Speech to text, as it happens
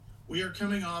We are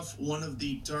coming off one of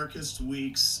the darkest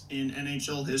weeks in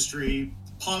NHL history,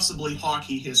 possibly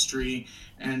hockey history,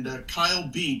 and Kyle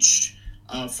Beach,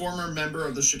 former member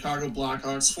of the Chicago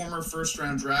Blackhawks, former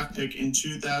first-round draft pick in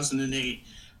 2008,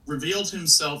 revealed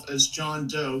himself as John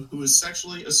Doe, who was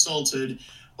sexually assaulted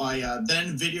by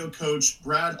then video coach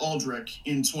Brad Aldrich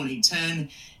in 2010.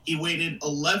 He waited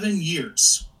 11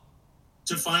 years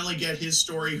to finally get his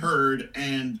story heard,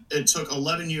 and it took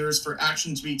 11 years for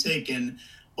action to be taken,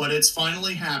 but it's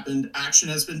finally happened. Action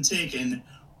has been taken.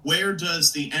 Where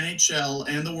does the NHL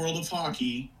and the world of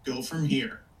hockey go from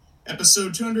here?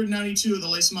 Episode 292 of the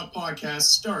Lace 'em Up podcast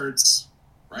starts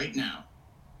right now.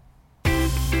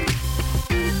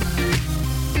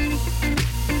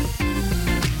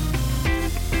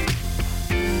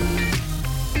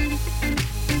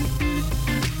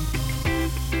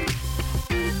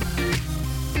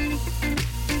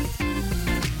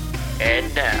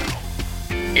 And now,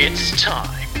 it's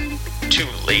time to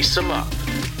lace 'em up.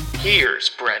 Here's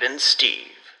Brett and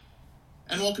Steve.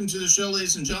 And welcome to the show,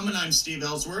 ladies and gentlemen. I'm Steve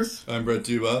Ellsworth. I'm Brett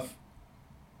Dubuff.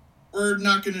 We're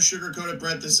not going to sugarcoat it,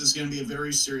 Brett. This is going to be a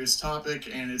very serious topic,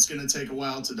 and it's going to take a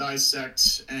while to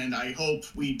dissect, and I hope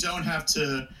we don't have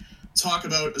to talk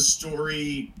about a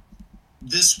story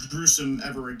this gruesome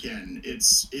ever again.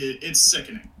 It's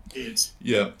sickening. It's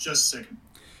just sickening.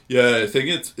 Yeah, I think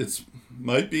it's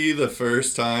might be the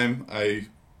first time, I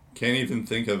can't even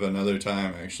think of another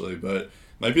time actually, but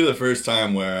might be the first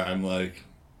time where I'm like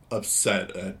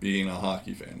upset at being a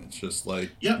hockey fan. It's just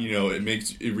like,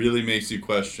 it really makes you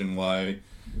question why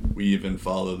we even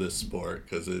follow this sport,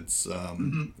 because it's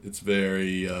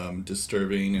very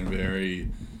disturbing and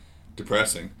very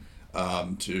depressing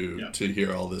to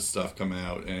hear all this stuff come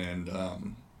out. And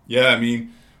I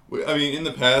mean, in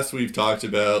the past we've talked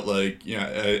about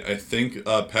I think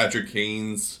Patrick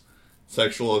Kane's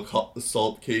sexual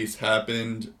assault case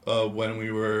happened when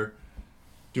we were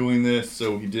doing this,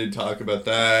 so we did talk about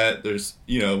that. There's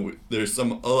a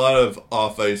lot of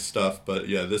off ice stuff, but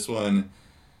this one,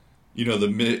 the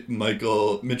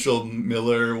Mitchell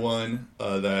Miller one,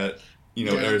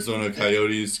 Arizona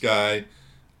Coyotes guy.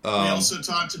 We also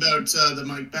talked about the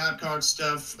Mike Babcock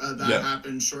stuff that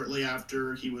happened shortly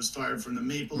after he was fired from the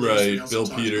Maple Leafs. Right, we also Bill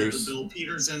talked Peters. about the Bill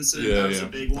Peters incident. That was a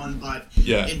big one. But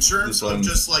in terms of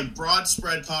just like broad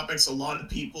spread topics, a lot of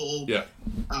people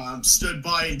stood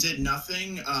by and did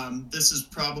nothing. This is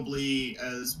probably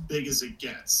as big as it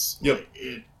gets. Yep.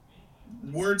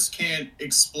 Words can't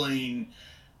explain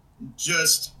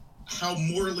just how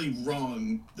morally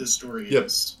wrong this story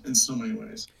is in so many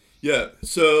ways.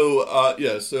 So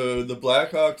the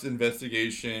Blackhawks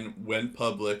investigation went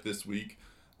public this week,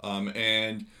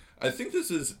 and I think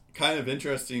this is kind of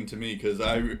interesting to me because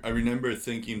I remember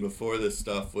thinking before this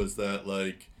stuff was that,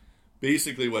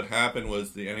 basically what happened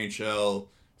was the NHL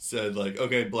said,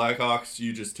 okay, Blackhawks,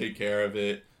 you just take care of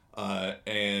it,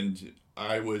 and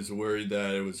I was worried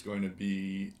that it was going to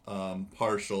be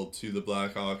partial to the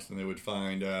Blackhawks, and they would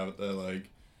find out that,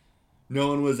 no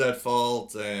one was at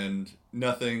fault and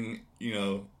nothing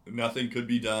could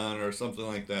be done or something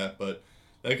like that, but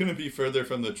that couldn't be further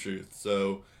from the truth.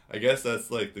 So I guess that's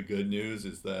the good news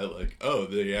is that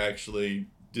they actually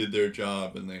did their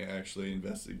job and they actually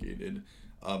investigated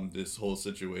this whole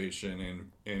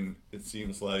situation, and it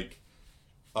seems like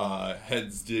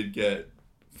heads did get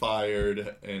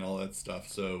fired and all that stuff.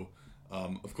 So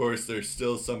of course there's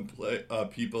still some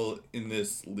people in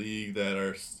this league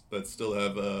that still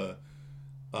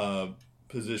have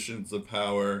positions of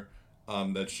power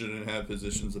that shouldn't have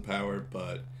positions of power,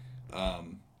 but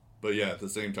at the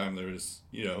same time there's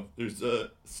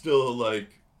still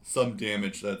some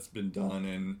damage that's been done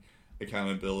and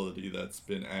accountability that's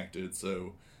been acted.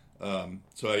 So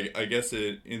I guess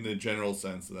in the general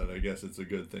sense that I guess it's a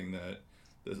good thing that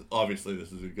this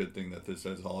is a good thing that this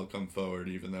has all come forward,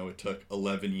 even though it took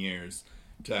 11 years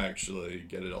to actually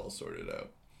get it all sorted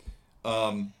out.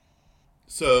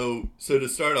 So to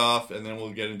start off, and then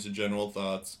we'll get into general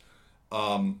thoughts,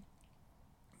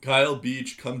 Kyle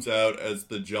Beach comes out as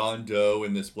the John Doe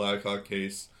in this Blackhawk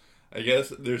case. I guess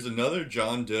there's another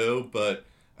John Doe, but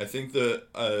I think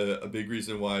a big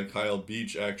reason why Kyle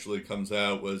Beach actually comes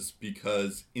out was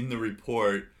because in the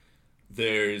report,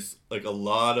 there's a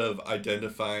lot of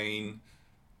identifying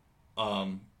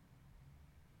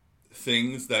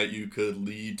things that you could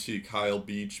lead to Kyle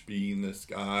Beach being this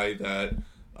guy that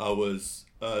was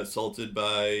assaulted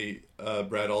by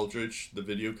Brad Aldrich, the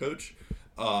video coach.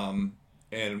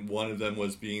 And one of them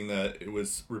was being that it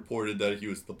was reported that he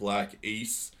was the Black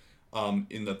Ace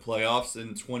in the playoffs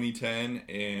in 2010.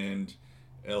 And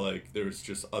there was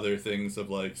just other things of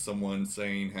someone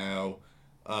saying how,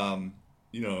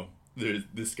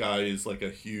 this guy is like a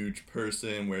huge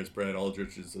person, whereas Brad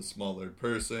Aldrich is a smaller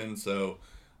person. So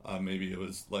maybe it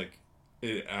was like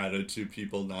it added to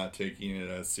people not taking it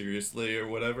as seriously or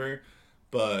whatever.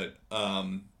 But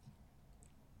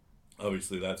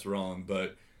obviously that's wrong.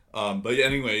 But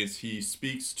anyways, he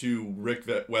speaks to Rick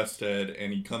Westhead,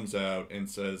 and he comes out and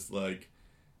says like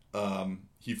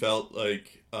he felt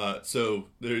like so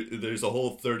there's a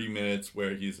whole 30 minutes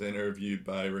where he's interviewed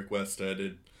by Rick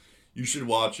Westhead. You should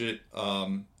watch it.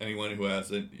 Anyone who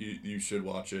hasn't, you should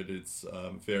watch it. It's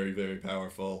very, very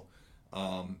powerful,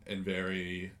 and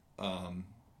very, yeah,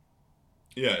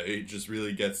 it just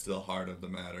really gets to the heart of the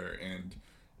matter, and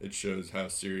it shows how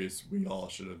serious we all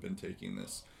should have been taking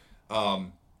this.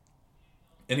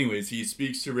 Anyways, he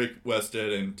speaks to Rick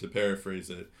Westhead, and to paraphrase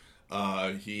it,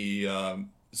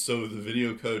 so the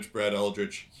video coach, Brad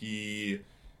Aldrich, he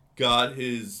got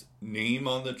his name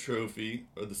on the trophy,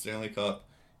 or the Stanley Cup.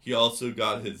 He also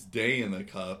got his day in the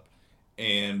cup,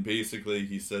 and basically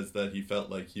he says that he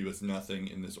felt like he was nothing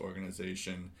in this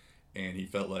organization, and he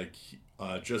felt like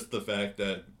just the fact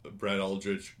that Brad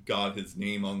Aldrich got his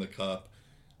name on the cup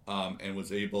and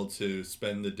was able to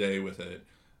spend the day with it,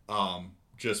 and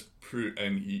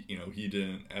he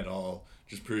didn't at all,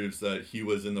 just proves that he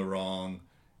was in the wrong,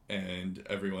 and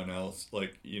everyone else,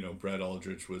 like, Brad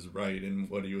Aldrich was right in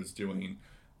what he was doing.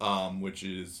 Which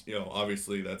is,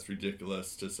 obviously that's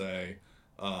ridiculous to say,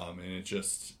 and it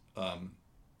just,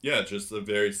 just a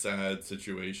very sad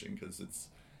situation, because it's,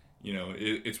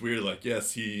 it's weird, like,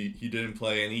 yes, he didn't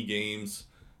play any games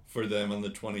for them on the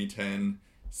 2010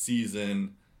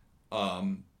 season,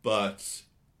 but,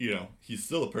 he's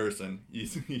still a person,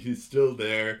 he's still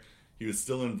there, he was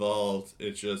still involved,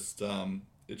 it's just,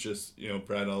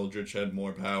 Brad Aldrich had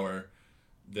more power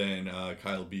than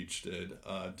Kyle Beach did,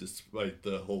 despite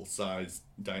the whole size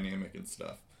dynamic and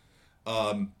stuff.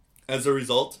 As a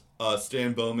result,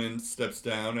 Stan Bowman steps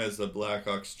down as the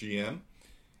Blackhawks GM,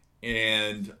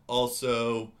 and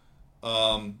also,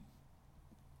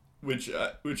 which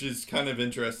is kind of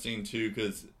interesting too,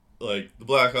 because like the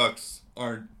Blackhawks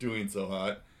aren't doing so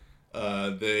hot.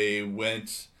 They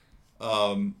went,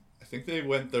 I think they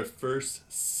went their first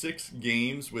 6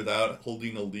 games without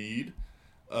holding a lead.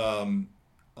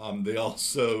 They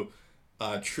also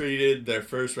traded their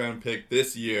first round pick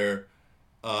this year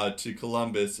to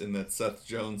Columbus in that Seth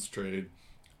Jones trade.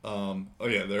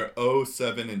 They're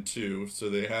 0-7-2, so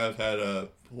they have had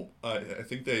I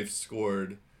think they've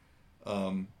scored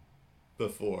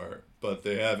before, but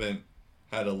they haven't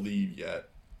had a lead yet.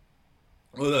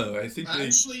 Well, no, I think no.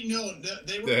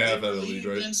 They were had a lead,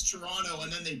 right? Against Toronto,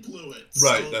 and then they blew it.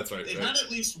 Right, so that's right. They've had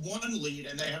at least one lead,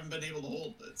 and they haven't been able to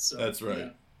hold it. So, that's right.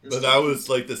 Yeah, but that was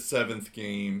like the 7th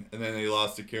game, and then they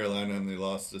lost to Carolina, and they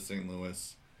lost to St.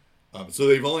 Louis. So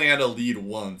they've only had a lead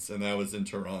once, and that was in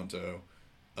Toronto,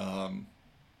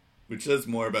 which says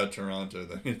more about Toronto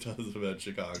than it does about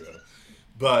Chicago.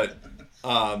 But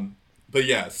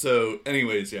yeah. So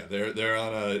anyways, yeah, they're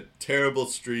on a terrible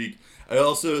streak. I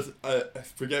also I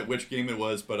forget which game it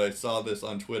was, but I saw this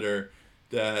on Twitter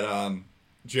that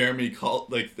Jeremy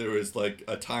there was like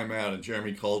a timeout, and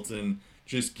Jeremy Colton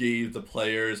just gave the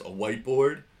players a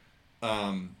whiteboard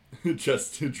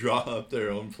just to draw up their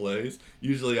own plays.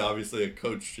 Usually, obviously, a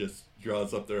coach just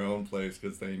draws up their own plays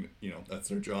because they, that's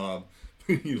their job.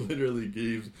 He literally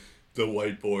gave the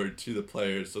whiteboard to the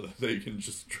players so that they can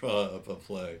just draw up a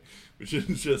play, which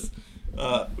is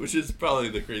probably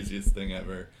the craziest thing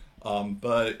ever.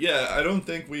 But yeah, I don't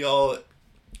think we all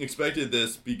expected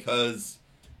this, because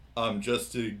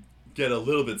just to get a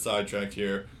little bit sidetracked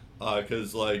here,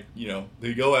 because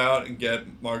they go out and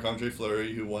get Marc-Andre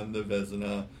Fleury, who won the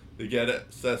Vezina. They get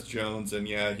Seth Jones, and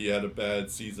yeah, he had a bad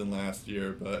season last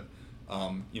year, but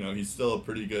he's still a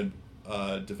pretty good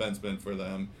defenseman for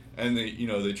them. And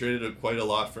they traded quite a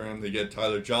lot for him. They get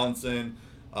Tyler Johnson,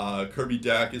 Kirby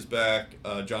Dack is back,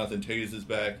 Jonathan Toews is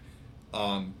back,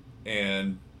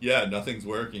 and yeah, nothing's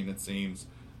working, it seems.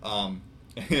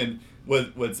 And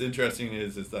what's interesting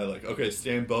is that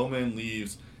Stan Bowman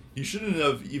leaves. He shouldn't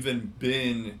have even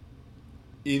been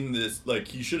in this.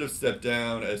 He should have stepped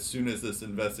down as soon as this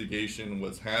investigation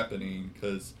was happening,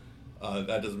 because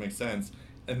that doesn't make sense.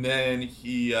 And then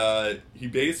he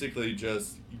basically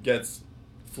just gets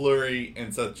Fleury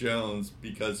and Seth Jones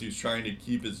because he's trying to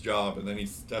keep his job, and then he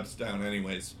steps down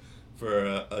anyways for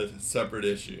a separate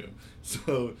issue.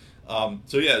 So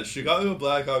yeah, Chicago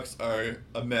Blackhawks are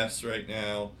a mess right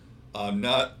now,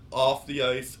 not off the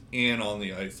ice and on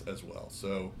the ice as well.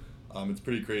 So it's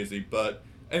pretty crazy. But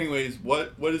anyways,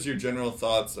 what is your general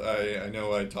thoughts? I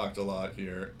know I talked a lot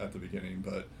here at the beginning,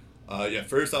 but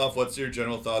first off, what's your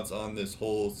general thoughts on this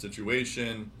whole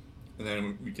situation? and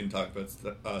then we can talk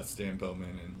about Stan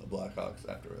Bowman and the Blackhawks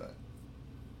after that.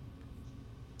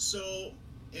 So,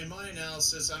 in my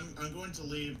analysis, I'm going to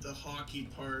leave the hockey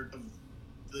part of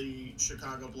the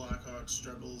Chicago Blackhawks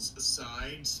struggles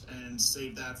aside and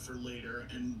save that for later,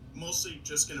 and mostly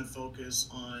just going to focus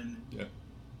on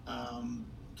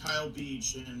Kyle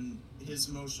Beach and his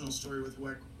emotional story with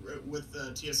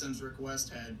TSN's Rick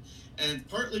Westhead, and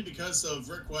partly because of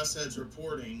Rick Westhead's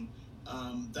reporting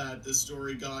that the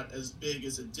story got as big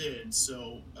as it did.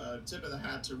 So, tip of the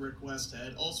hat to Rick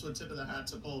Westhead. Also, a tip of the hat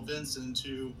to Paul Vincent,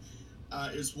 who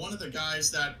is one of the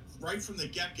guys that right from the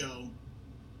get-go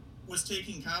was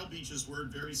taking Kyle Beach's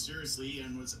word very seriously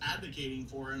and was advocating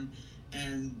for him,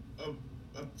 and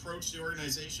approached the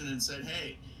organization and said,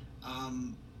 "Hey,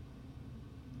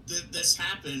 this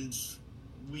happened.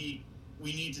 We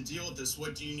need to deal with this.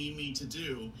 What do you need me to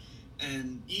do?"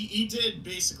 And he did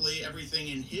basically everything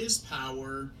in his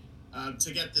power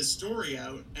to get this story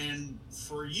out. And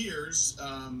for years,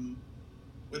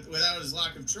 without his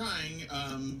lack of trying,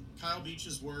 Kyle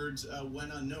Beach's words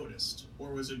went unnoticed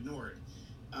or was ignored,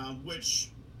 which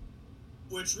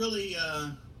really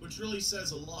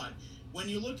says a lot. When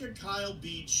you look at Kyle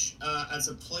Beach as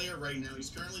a player right now,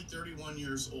 he's currently 31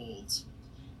 years old,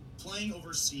 playing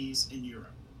overseas in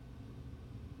Europe.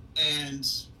 And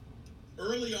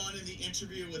early on in the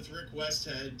interview with Rick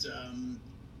Westhead,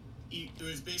 he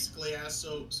was basically asked,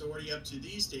 so what are you up to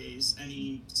these days? And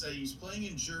he said he's playing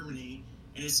in Germany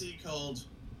in a city called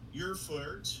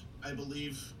Erfurt, I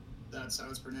believe that's how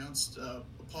it's pronounced.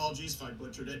 Apologies if I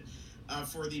butchered it.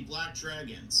 For the Black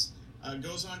Dragons.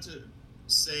 Goes on to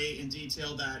say in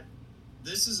detail that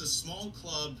this is a small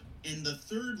club in the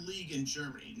third league in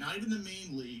Germany, not even the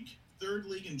main league, third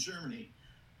league in Germany.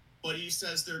 But he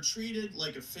says they're treated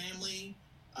like a family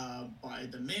by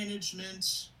the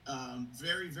management,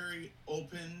 very, very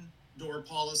open door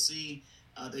policy.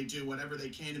 They do whatever they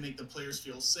can to make the players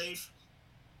feel safe.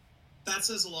 That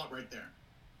says a lot right there.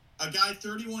 A guy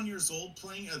 31 years old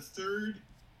playing a third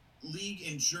league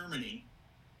in Germany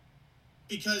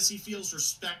because he feels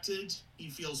respected, he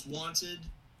feels wanted,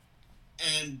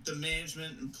 and the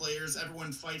management and players,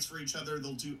 everyone fights for each other.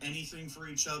 They'll do anything for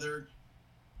each other.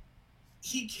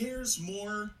 He cares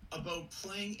more about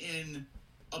playing in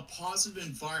a positive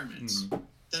environment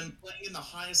than playing in the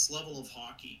highest level of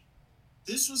hockey.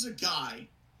 This was a guy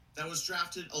that was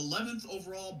drafted 11th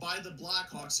overall by the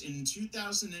Blackhawks in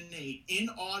 2008 in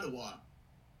Ottawa.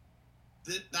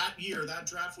 That year, that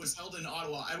draft was held in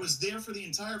Ottawa. I was there for the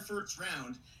entire first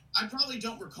round. I probably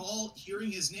don't recall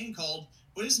hearing his name called,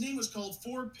 but his name was called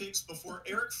 4 picks before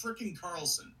Eric frickin'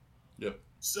 Carlson. Yep.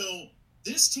 So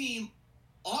this team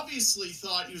obviously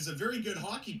thought he was a very good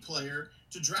hockey player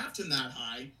to draft him that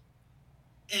high,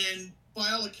 and by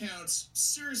all accounts,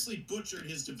 seriously butchered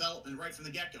his development right from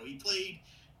the get-go. He played,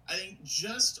 I think,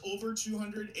 just over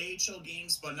 200 AHL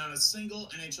games, but not a single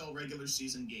NHL regular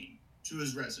season game to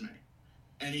his resume.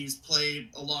 And he's played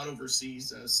a lot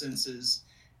overseas since his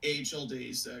AHL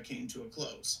days came to a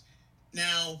close.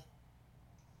 Now,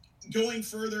 going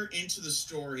further into the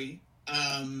story,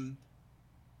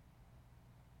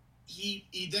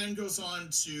 he then goes on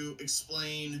to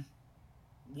explain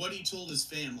what he told his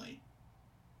family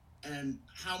and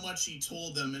how much he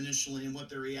told them initially and what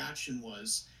their reaction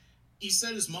was. He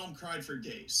said his mom cried for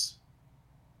days,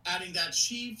 adding that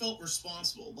she felt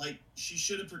responsible, like she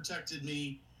should have protected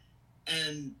me,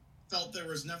 and felt there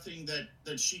was nothing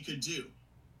that she could do.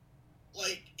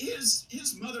 Like, his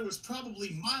mother was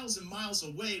probably miles and miles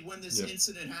away when this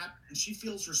incident happened, and she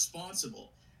feels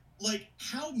responsible. Like,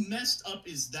 how messed up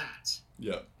is that?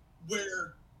 Yeah.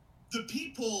 Where the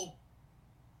people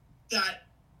that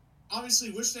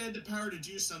obviously wish they had the power to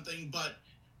do something, but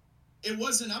it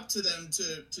wasn't up to them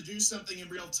to do something in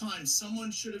real time.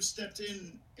 Someone should have stepped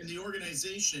in the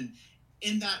organization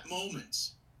in that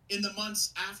moment, in the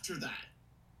months after that.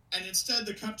 And instead,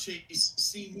 the cup chase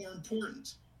seemed more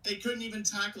important. They couldn't even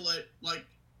tackle it, like,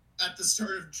 at the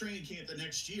start of training camp the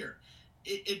next year.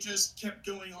 It just kept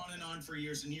going on and on for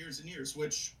years and years and years,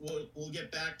 which we'll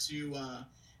get back to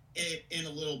in a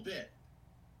little bit.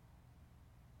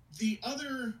 The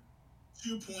other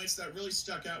 2 points that really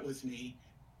stuck out with me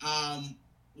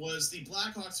was the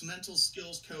Blackhawks mental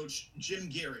skills coach, Jim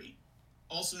Gary,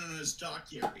 also known as Doc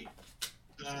Gary.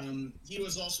 He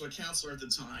was also a counselor at the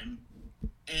time,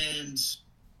 and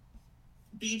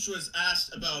Beach was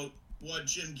asked about what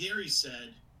Jim Gary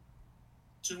said,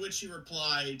 to which he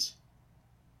replied,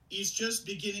 he's just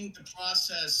beginning the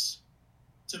process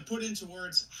to put into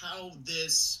words how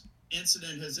this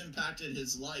incident has impacted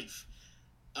his life.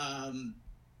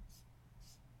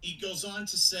 He goes on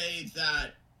to say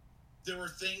that there were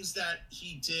things that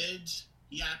he did.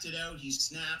 He acted out. He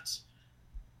snapped.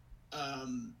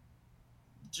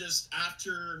 Just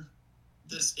after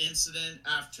this incident,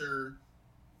 after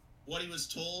what he was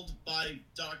told by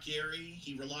Doc Gary,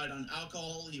 he relied on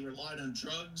alcohol. He relied on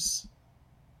drugs.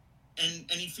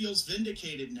 And he feels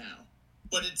vindicated now.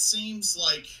 But it seems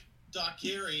like Doc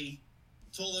Gary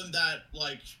told him that,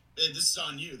 like, hey, this is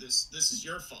on you. This is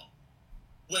your fault.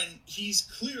 When he's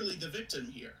clearly the victim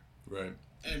here. Right.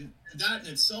 And that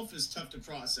in itself is tough to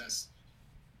process.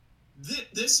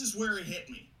 This is where it hit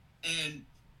me. And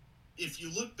if you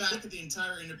look back at the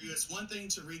entire interview, it's one thing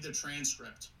to read the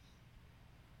transcript.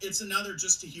 It's another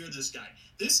just to hear this guy.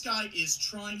 This guy is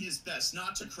trying his best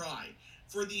not to cry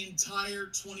for the entire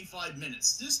 25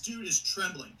 minutes. This dude is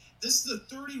trembling. This is a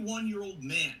 31-year-old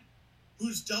man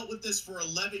who's dealt with this for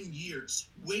 11 years,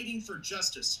 waiting for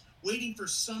justice, waiting for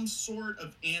some sort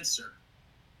of answer,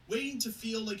 waiting to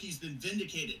feel like he's been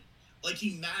vindicated, like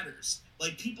he matters,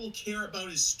 like people care about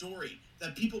his story,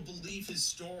 that people believe his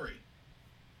story.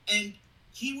 And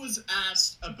he was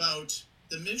asked about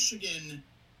the Michigan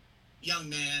young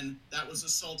man that was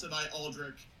assaulted by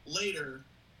Aldrich later,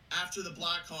 after the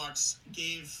Blackhawks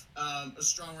gave a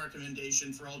strong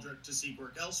recommendation for Aldrich to seek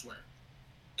work elsewhere.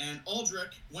 And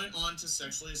Aldrich went on to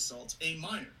sexually assault a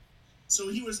minor. So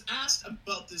he was asked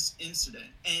about this incident,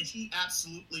 and he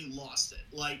absolutely lost it.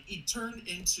 Like, he turned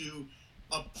into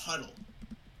a puddle.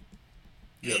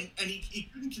 Yep. And he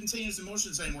couldn't contain his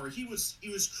emotions anymore. He was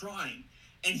crying.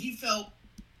 And he felt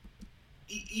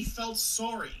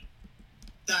sorry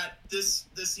that this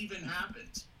even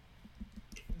happened.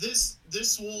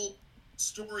 This whole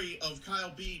story of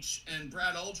Kyle Beach and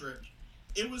Brad Aldrich,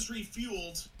 it was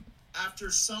refueled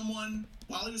after someone,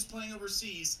 while he was playing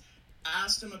overseas,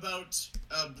 asked him about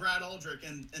Brad Aldrich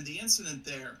and the incident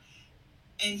there,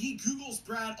 and he Googles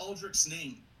Brad Aldrich's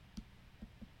name.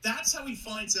 That's how he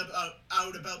finds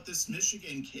out about this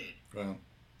Michigan kid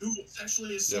who was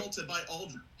sexually assaulted by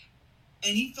Aldrich.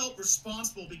 And he felt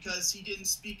responsible because he didn't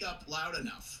speak up loud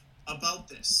enough about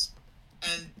this.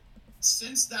 And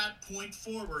since that point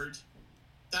forward,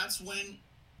 that's when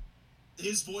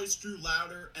his voice grew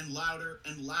louder and louder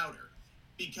and louder,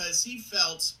 because he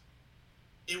felt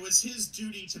it was his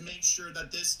duty to make sure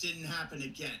that this didn't happen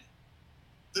again.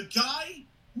 The guy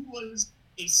who was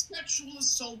a sexual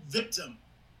assault victim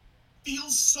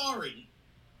feels sorry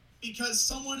because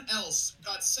someone else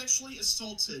got sexually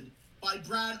assaulted by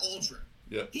Brad Aldrich.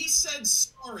 Yep. He said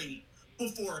sorry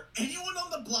before anyone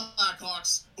on the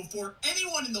Blackhawks, before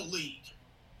anyone in the league.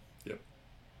 Yep.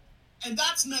 And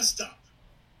that's messed up.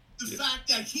 The fact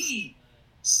that he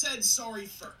said sorry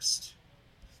first.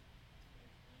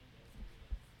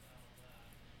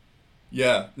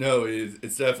 Yeah, no,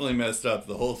 it's definitely messed up.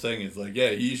 The whole thing is like, yeah,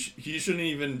 he shouldn't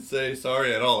even say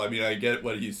sorry at all. I mean, I get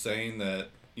what he's saying, that,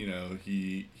 you know,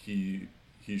 he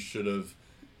should have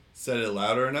said it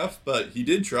louder enough, but he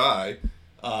did try.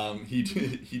 He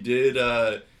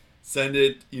did send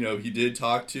it. You know, he did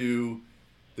talk to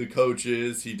the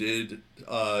coaches. He did,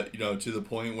 you know, to the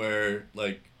point where,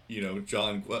 like, you know,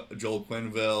 Joel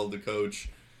Quenneville, the coach,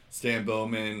 Stan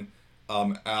Bowman,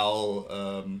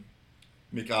 Al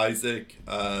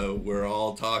McIsaac, were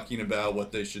all talking about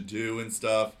what they should do and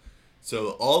stuff.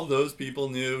 So all those people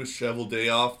knew. Cheval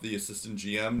Dayoff, the assistant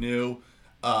GM, knew.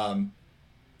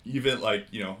 Even, like,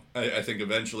 you know, I think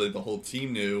eventually the whole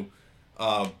team knew.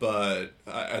 But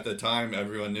at the time,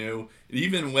 everyone knew. It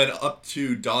even went up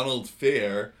to Donald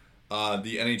Fair,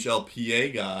 the NHL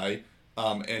PA guy,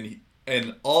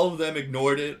 and all of them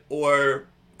ignored it or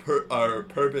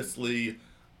purposely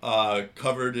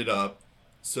covered it up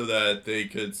so that they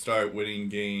could start winning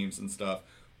games and stuff.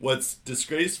 What's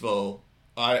disgraceful,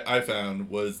 I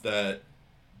found, was that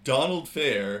Donald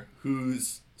Fair,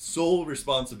 whose sole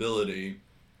responsibility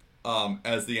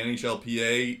as the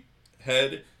NHLPA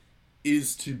head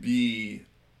is to be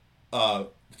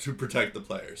to protect the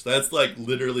players. That's like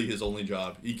literally his only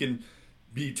job. He can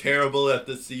be terrible at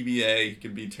the CBA, he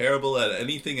can be terrible at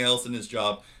anything else in his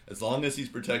job. As long as he's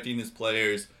protecting his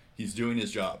players, he's doing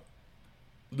his job.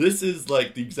 This is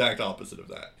like the exact opposite of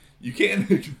that. You can't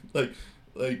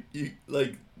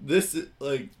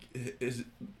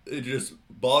it just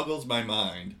boggles my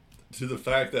mind to the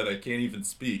fact that I can't even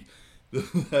speak.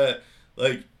 That,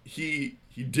 like, he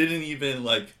didn't even,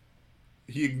 like,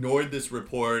 he ignored this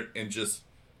report and just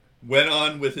went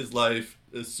on with his life,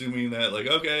 assuming that, like,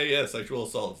 okay, yeah, sexual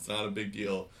assault, it's not a big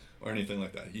deal or anything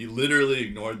like that. He literally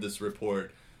ignored this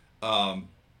report. And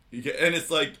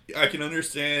it's like, I can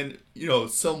understand, you know,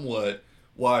 somewhat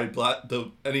why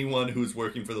anyone who's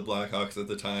working for the Blackhawks at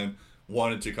the time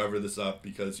wanted to cover this up,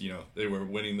 because, you know, they were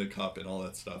winning the cup and all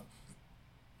that stuff.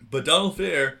 But Donald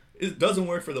Fair doesn't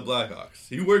work for the Blackhawks.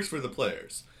 He works for the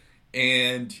players,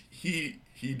 and he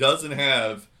doesn't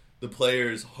have the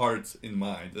players' hearts in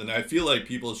mind. And I feel like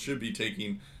people should be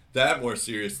taking that more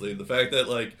seriously. The fact that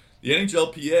like the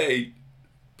NHLPA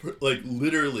like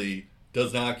literally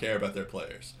does not care about their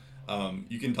players.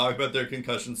 You can talk about their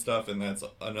concussion stuff, and that's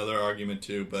another argument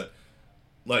too. But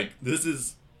like this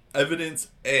is evidence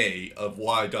A of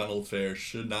why Donald Fair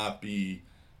should not be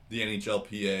the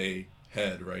NHLPA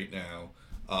head right now.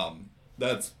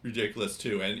 That's ridiculous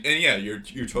too. And yeah, you're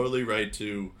totally right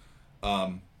to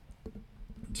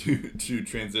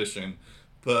transition.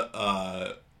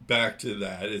 But back to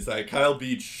that is that Kyle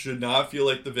Beach should not feel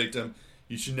like the victim.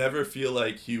 He should never feel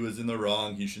like he was in the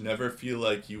wrong. He should never feel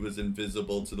like he was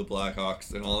invisible to the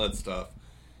Blackhawks and all that stuff.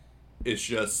 It's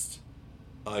just,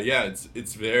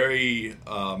 it's very,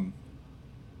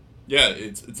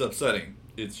 it's upsetting.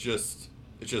 It's just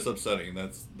upsetting.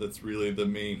 That's really the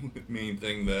main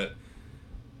thing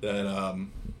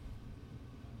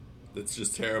that's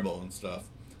just terrible and stuff.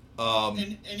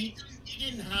 And he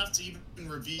didn't have to even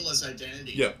reveal his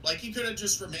identity. Yeah. Like, he could have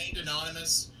just remained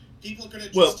anonymous. People could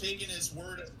have just taken his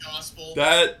word as gospel.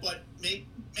 But maybe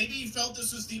he felt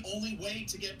this was the only way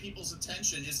to get people's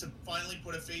attention, is to finally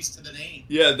put a face to the name.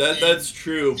 Yeah, that's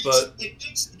true. But it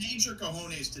takes major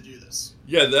cojones to do this.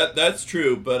 Yeah, that's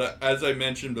true. But as I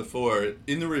mentioned before,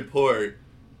 in the report,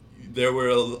 there were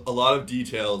a lot of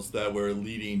details that were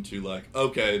leading to like,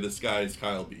 okay, this guy's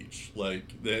Kyle Beach.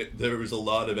 Like there was a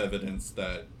lot of evidence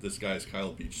that this guy's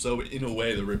Kyle Beach. So in a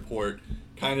way, the report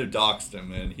kind of doxed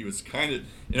him, and he was kind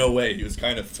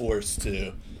of forced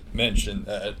to mention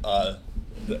that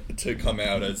to come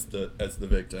out as the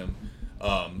victim.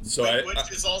 Which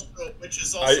is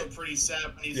also pretty sad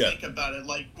when you think about it.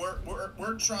 Like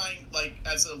we're trying, like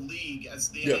as a league, as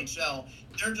the NHL,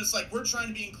 they're just like, we're trying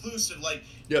to be inclusive. Like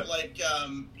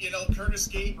Curtis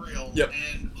Gabriel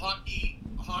and hockey.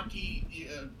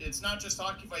 It's not just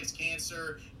Hockey Fights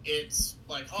Cancer. It's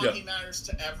like hockey matters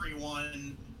to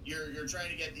everyone. You're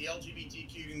trying to get the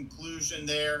LGBTQ inclusion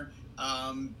there.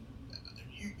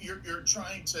 You're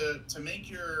trying to make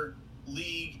your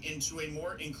league into a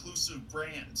more inclusive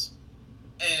brand,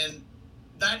 and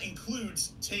that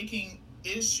includes taking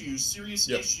serious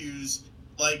issues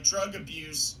like drug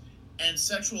abuse and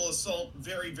sexual assault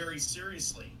very, very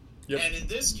seriously. And in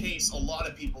this case, a lot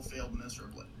of people failed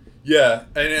miserably. Yeah,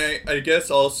 and I guess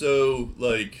also,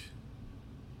 like,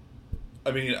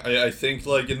 I mean, I think,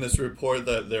 like, in this report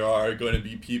that there are going to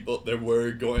be people, there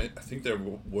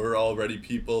were already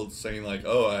people saying, like,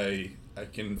 oh, I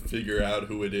can figure out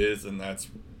who it is, and that's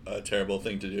a terrible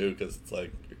thing to do, because it's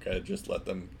like, you kind of just let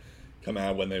them come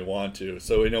out when they want to.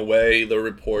 So in a way, the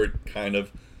report kind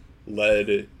of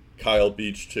led Kyle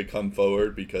Beach to come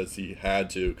forward because he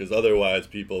had to, because otherwise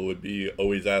people would be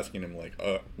always asking him, like,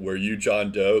 were you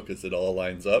John Doe? Because it all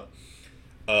lines up.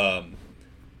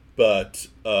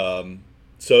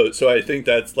 So I think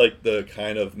that's, like, the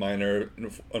kind of minor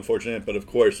unfortunate, but of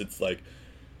course it's, like,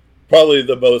 probably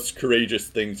the most courageous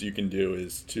things you can do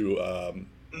is to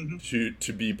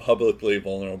be publicly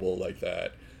vulnerable like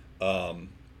that.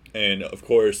 And of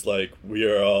course, like, we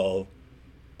are all,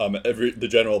 the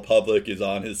general public is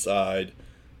on his side,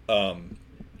 and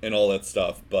all that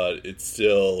stuff, but it's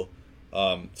still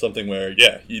something where,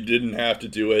 he didn't have to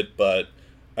do it, but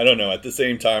I don't know, at the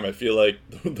same time, I feel like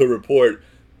the report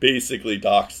basically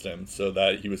doxed him, so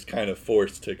that he was kind of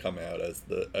forced to come out as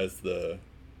the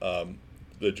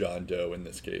John Doe in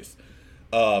this case.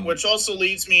 Which also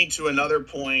leads me to another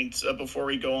point before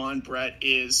we go on, Brett,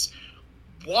 is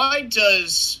why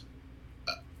does,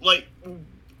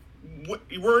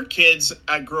 we're kids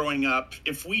growing up,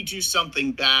 if we do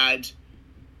something bad,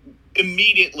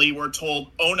 immediately we're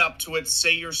told, own up to it,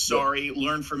 say you're sorry,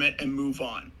 learn from it, and move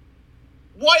on.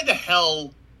 Why the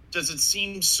hell does it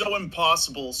seem so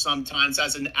impossible sometimes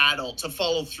as an adult to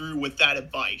follow through with that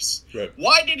advice? Right.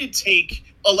 Why did it take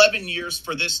 11 years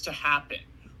for this to happen?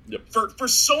 Yep. For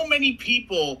so many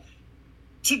people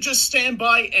to just stand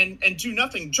by and do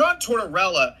nothing. John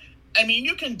Tortorella, I mean,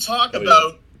 you can talk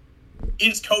about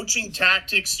his coaching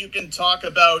tactics. You can talk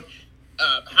about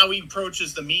how he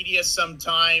approaches the media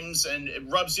sometimes, and it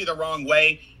rubs you the wrong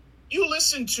way. You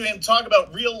listen to him talk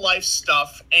about real life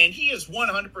stuff, and he is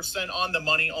 100% on the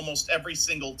money almost every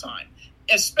single time,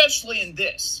 especially in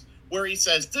this, where he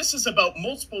says, this is about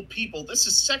multiple people. This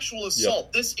is sexual assault.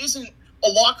 Yep. This isn't a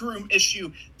locker room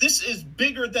issue. This is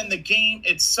bigger than the game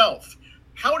itself.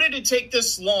 How did it take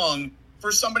this long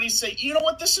for somebody to say, you know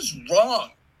what, this is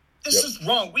wrong. This is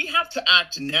wrong. We have to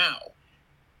act now.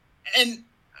 And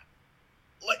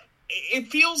like, it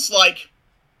feels like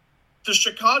the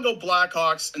Chicago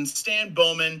Blackhawks and Stan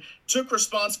Bowman took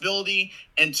responsibility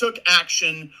and took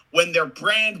action when their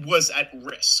brand was at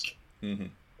risk. Mm-hmm.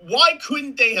 Why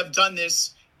couldn't they have done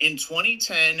this in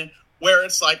 2010, where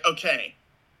it's like, okay,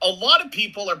 a lot of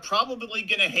people are probably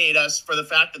going to hate us for the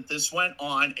fact that this went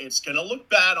on. It's going to look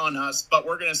bad on us, but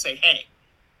we're going to say, hey,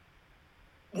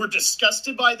 we're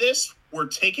disgusted by this. We're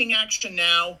taking action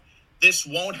now. This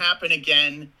won't happen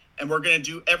again. And we're going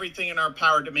to do everything in our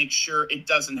power to make sure it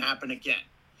doesn't happen again.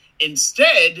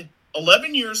 Instead,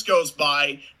 11 years goes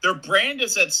by, their brand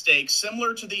is at stake,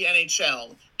 similar to the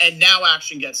NHL, and now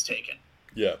action gets taken.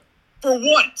 Yeah. For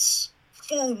once,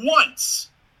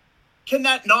 can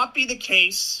that not be the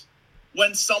case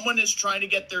when someone is trying to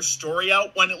get their story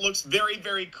out, when it looks very,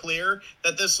 very clear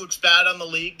that this looks bad on the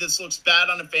league, this looks bad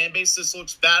on a fan base, this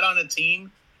looks bad on a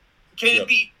team? Can it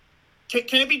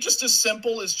be just as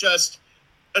simple as just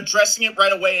addressing it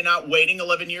right away and not waiting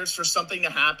 11 years for something to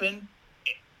happen?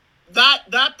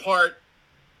 That part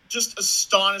just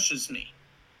astonishes me,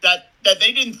 that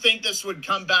they didn't think this would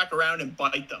come back around and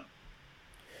bite them.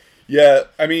 Yeah,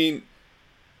 I mean,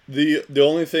 the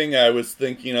only thing I was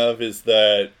thinking of is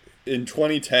that in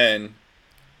 2010,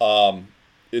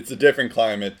 it's a different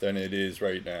climate than it is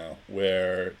right now,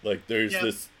 where like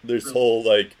there's this whole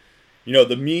like, you know,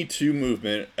 the Me Too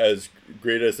movement, as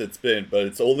great as it's been, but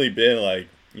it's only been like,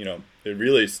 you know, it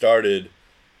really started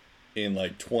in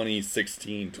like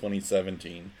 2016,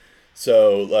 2017.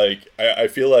 So like I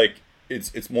feel like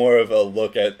it's more of a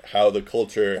look at how the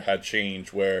culture had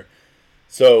changed, where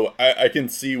so I can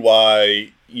see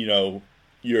why, you know,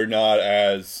 you're not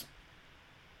as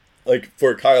like,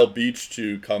 for Kyle Beach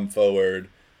to come forward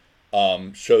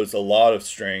shows a lot of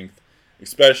strength,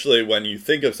 especially when you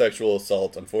think of sexual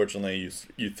assault. Unfortunately,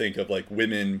 you think of like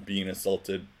women being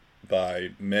assaulted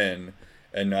by men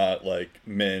and not like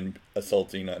men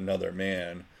assaulting another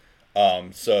man.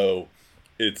 So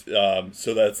it's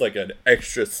so that's like an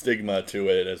extra stigma to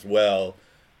it as well.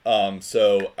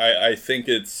 So I think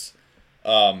it's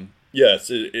yes,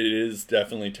 it is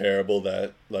definitely terrible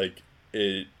that like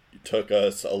it took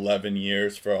us 11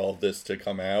 years for all this to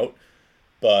come out,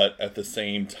 but at the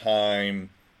same time,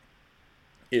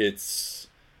 it's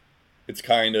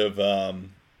kind of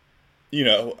you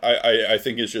know, I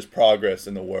think it's just progress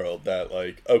in the world that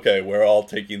like, okay, we're all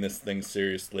taking this thing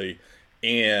seriously,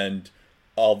 and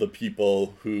all the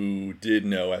people who did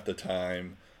know at the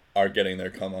time are getting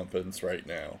their comeuppance right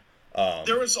now.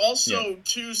 There was also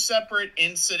two separate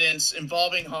incidents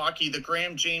involving hockey. The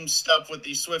Graham James stuff with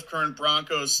the Swift Current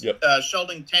Broncos. Yep.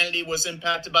 Sheldon Kennedy was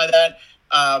impacted by that.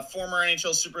 Former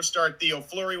NHL superstar Theo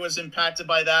Fleury was impacted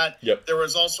by that. Yep. There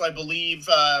was also, I believe,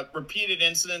 repeated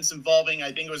incidents involving,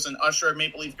 I think it was an usher at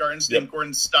Maple Leaf Gardens named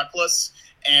Gordon Stuckless.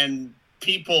 And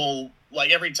people,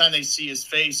 like, every time they see his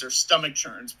face, their stomach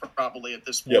churns probably at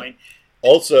this point. Yep.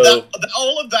 Also,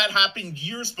 all of that happened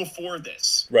years before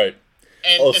this. Right.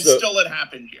 And still it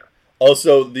happened here.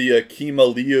 Also, the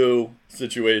Kima Liu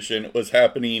situation was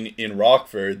happening in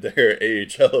Rockford, their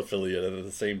AHL affiliate, at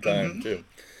the same time, too.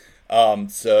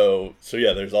 So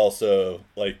yeah, there's also,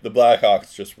 like, the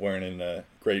Blackhawks just weren't in a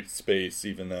great space,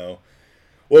 even though...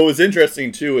 What was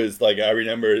interesting, too, is, like, I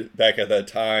remember back at that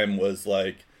time was,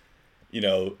 like, you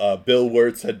know, Bill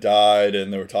Wirtz had died,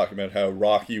 and they were talking about how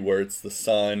Rocky Wirtz, the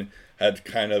son, had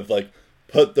kind of, like,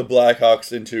 put the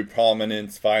Blackhawks into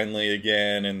prominence finally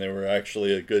again, and they were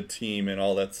actually a good team and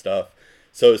all that stuff.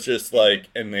 So it's just like,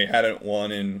 and they hadn't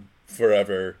won in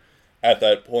forever at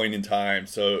that point in time.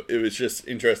 So it was just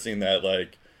interesting that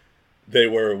like they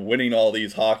were winning all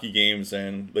these hockey games,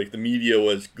 and like the media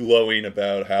was glowing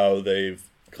about how they've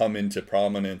come into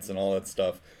prominence and all that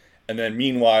stuff. And then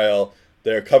meanwhile,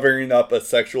 they're covering up a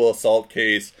sexual assault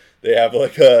case. They have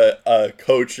like a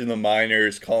coach in the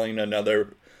minors calling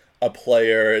a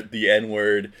player the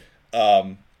N-word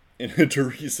in a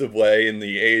derisive way in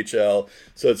the AHL.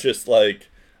 So it's just like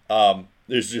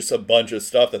there's just a bunch of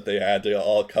stuff that they had to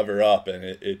all cover up, and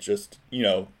it just, you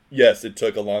know, yes, it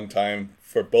took a long time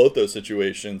for both those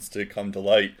situations to come to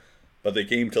light, but they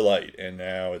came to light, and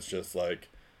now it's just like,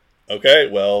 okay,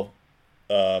 well,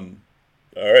 all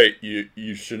right,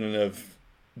 you shouldn't have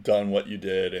done what you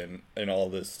did and all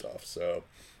this stuff, so...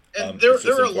 And there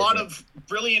are a lot of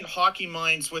brilliant hockey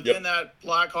minds within that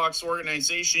Blackhawks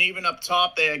organization. Even up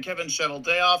top, they had Kevin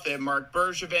Shettle-Dayoff, they had Mark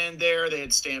Bergevin there, they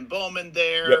had Stan Bowman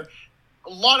there. Yep. A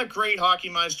lot of great hockey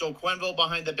minds, Joel Quenneville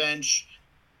behind the bench.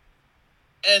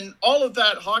 And all of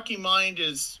that hockey mind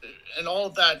and all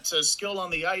of that skill on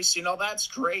the ice, you know, that's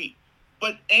great.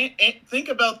 But think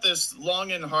about this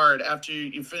long and hard after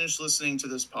you finish listening to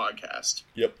this podcast.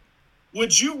 Yep.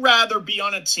 Would you rather be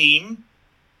on a team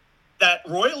that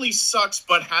royally sucks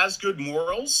but has good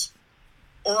morals,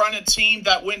 or on a team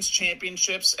that wins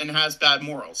championships and has bad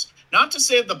morals? Not to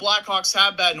say that the Blackhawks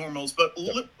have bad morals, but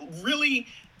really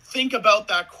think about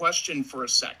that question for a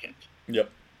second. Yep.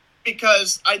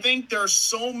 Because I think there are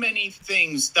so many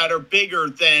things that are bigger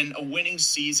than a winning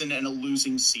season and a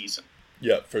losing season.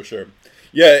 Yeah, for sure.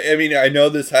 Yeah, I mean, I know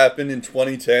this happened in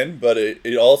 2010, but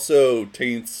it also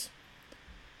taints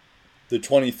the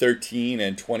 2013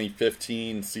 and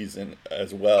 2015 season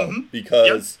as well,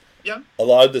 because a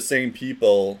lot of the same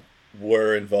people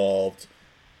were involved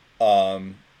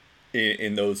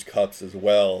in those cups as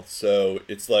well. So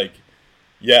it's like,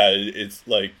 it's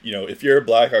like, if you're a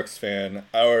Blackhawks fan,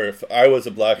 or if I was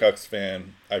a Blackhawks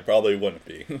fan, I probably wouldn't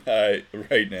be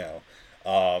right now.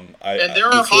 And there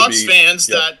are Hawks fans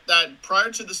that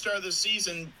prior to the start of the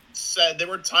season said they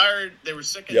were tired, they were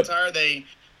sick and tired. They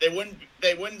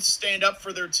wouldn't stand up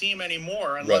for their team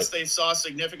anymore unless they saw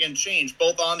significant change,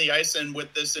 both on the ice and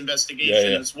with this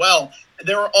investigation as well.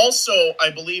 There were also,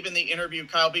 I believe, in the interview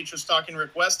Kyle Beach was talking to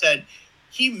Rick Westhead,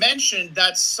 he mentioned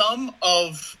that some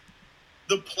of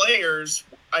the players,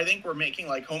 I think, were making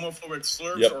like homophobic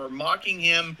slurs or mocking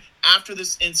him after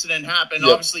this incident happened.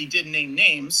 Obviously, he didn't name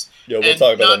names. Yeah, we'll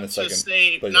talk about that in a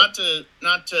second.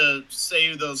 Not to say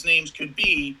who those names could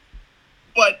be,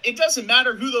 but it doesn't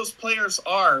matter who those players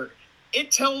are.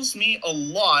 It tells me a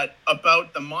lot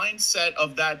about the mindset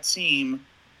of that team,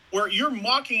 where you're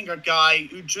mocking a guy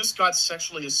who just got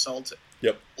sexually assaulted.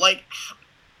 Yep. Like,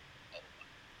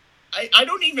 I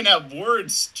don't even have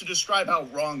words to describe how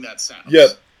wrong that sounds.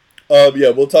 Yep.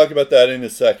 We'll talk about that in a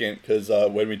second, because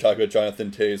when we talk about Jonathan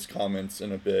Tay's comments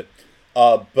in a bit.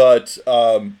 But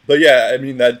yeah, I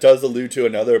mean, that does allude to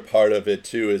another part of it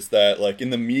too, is that like in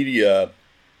the media,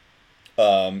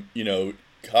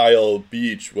 Kyle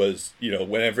Beach was,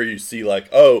 whenever you see like,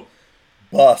 oh,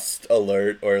 bust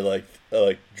alert, or like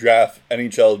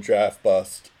NHL draft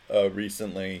bust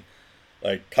recently,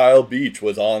 like Kyle Beach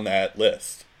was on that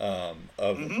list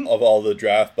of all the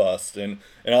draft busts, and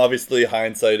obviously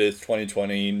hindsight is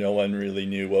 2020. No one really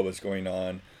knew what was going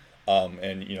on,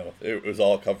 and it was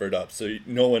all covered up, so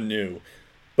no one knew.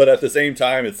 But at the same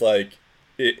time, it's like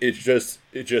it just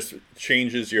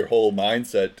changes your whole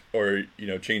mindset, or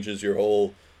changes your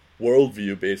whole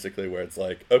worldview basically, where it's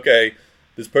like, okay,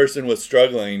 this person was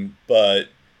struggling, but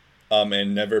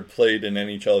and never played an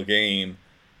NHL game.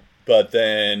 But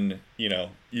then,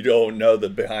 you don't know the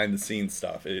behind the scenes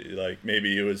stuff. Like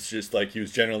maybe it was just like he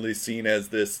was generally seen as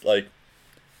this like,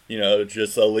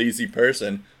 just a lazy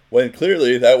person, when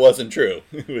clearly that wasn't true.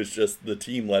 It was just the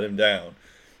team let him down.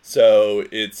 So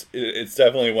it's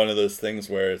definitely one of those things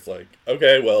where it's like,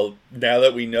 okay, well, now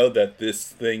that we know that this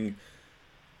thing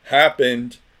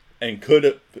happened and could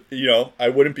have, I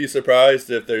wouldn't be surprised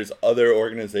if there's other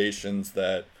organizations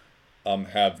that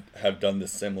have done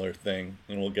this similar thing,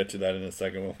 and we'll get to that in a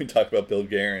second when we talk about Bill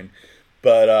Guerin.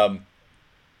 But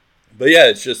yeah,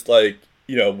 it's just like,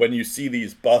 when you see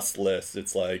these bust lists,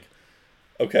 it's like,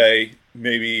 okay,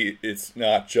 maybe it's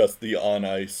not just the on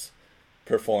ice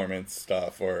performance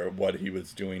stuff or what he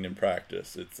was doing in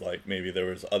practice. It's like maybe there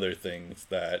was other things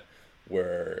that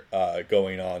were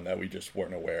going on that we just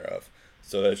weren't aware of.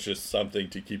 So that's just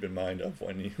something to keep in mind of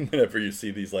whenever you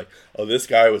see these, like, oh, this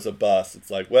guy was a bust.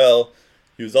 It's like, well,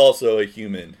 he was also a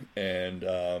human, and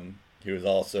he was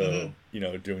also,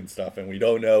 doing stuff, and we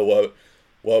don't know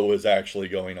what was actually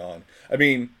going on. I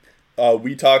mean,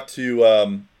 we talked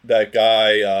to that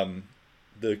guy,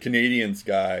 the Canadiens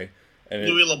guy, and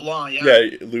Louis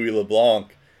LeBlanc, Louis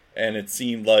LeBlanc, and it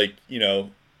seemed like,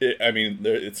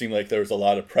 it seemed like there was a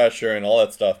lot of pressure and all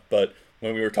that stuff, but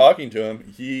when we were talking to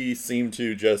him, he seemed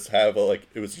to just have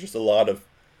it was just a lot of,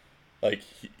 like,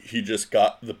 he just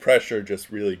got, the pressure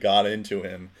just really got into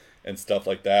him and stuff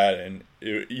like that. And,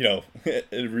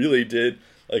 it really did,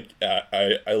 like,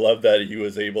 I love that he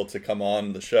was able to come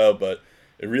on the show, but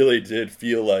it really did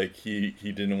feel like he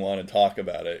didn't want to talk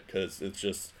about it, because it's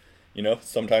just,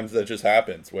 sometimes that just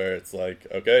happens where it's like,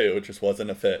 okay, it just wasn't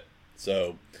a fit.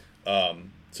 So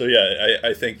yeah,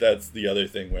 I think that's the other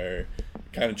thing where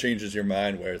kind of changes your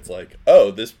mind, where it's like,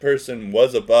 oh, this person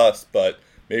was a bust, but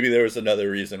maybe there was another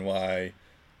reason why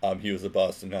he was a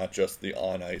bust and not just the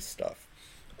on-ice stuff.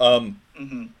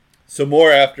 So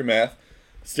more aftermath.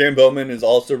 Stan Bowman is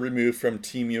also removed from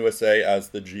Team USA as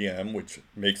the GM, which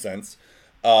makes sense.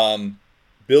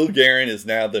 Bill Guerin is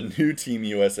now the new Team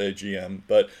USA GM,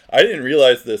 but I didn't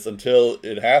realize this until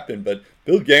it happened, but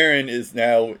Bill Guerin is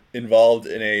now involved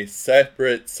in a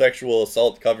separate sexual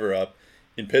assault cover-up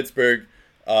in Pittsburgh.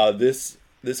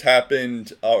 This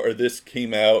happened, or this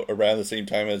came out around the same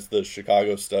time as the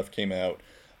Chicago stuff came out.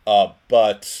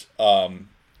 But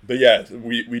But yeah,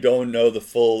 we don't know the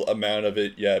full amount of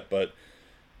it yet, but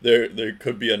there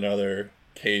could be another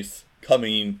case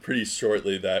coming pretty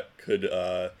shortly that could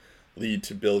lead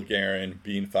to Bill Guerin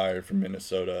being fired from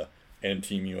Minnesota and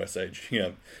Team USA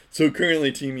GM. So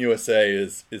currently Team USA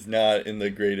is not in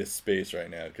the greatest space right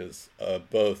now because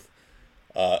both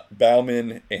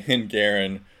Bauman and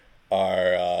Guerin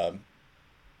are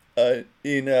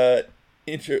in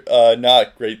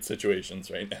not great situations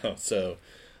right now. So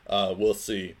we'll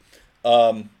see.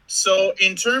 So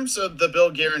in terms of the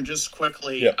Bill Guerin, just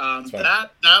quickly, Yeah,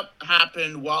 that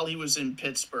happened while he was in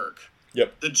Pittsburgh.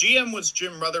 Yep. The GM was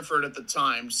Jim Rutherford at the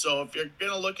time. So if you're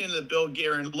going to look into the Bill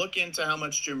Guerin, look into how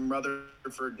much Jim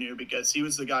Rutherford knew because he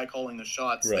was the guy calling the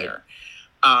shots there.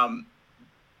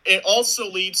 It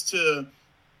also leads to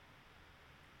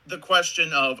the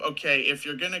question of, okay, if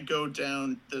you're going to go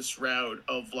down this route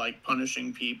of like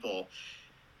punishing people,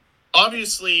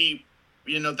 obviously,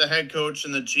 you know, the head coach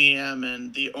and the GM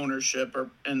and the ownership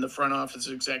and the front office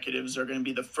executives are going to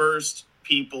be the first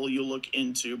people you look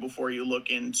into before you look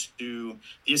into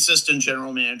the assistant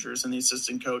general managers and the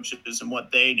assistant coaches and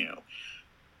what they knew.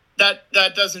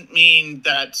 That doesn't mean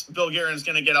that Bill Guerin is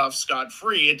going to get off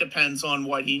scot-free. It depends on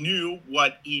what he knew,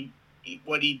 what he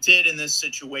did in this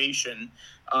situation.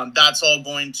 That's all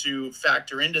going to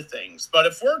factor into things. But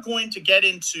if we're going to get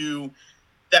into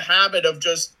the habit of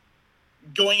just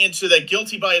going into the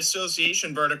guilty by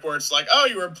association verdict where it's like, oh,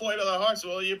 you were employed by the Hawks,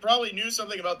 well, you probably knew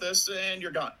something about this and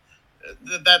you're gone.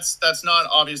 That's not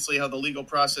obviously how the legal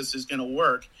process is going to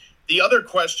work. The other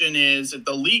question is if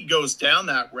the league goes down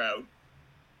that route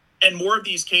and more of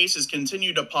these cases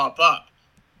continue to pop up,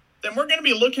 then we're going to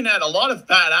be looking at a lot of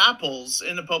bad apples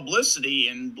in the publicity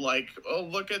and like, oh,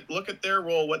 look at their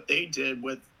role, what they did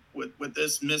with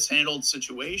this mishandled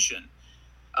situation.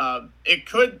 It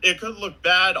could look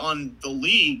bad on the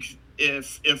league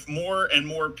if more and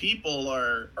more people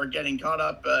are getting caught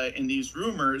up in these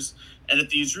rumors, and if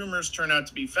these rumors turn out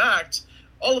to be fact,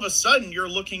 all of a sudden you're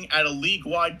looking at a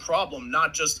league-wide problem,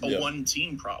 not just a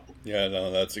one-team problem. Yeah,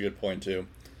 no, that's a good point too.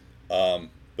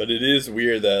 But it is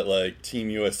weird that like Team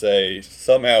USA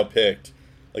somehow picked,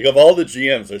 like of all the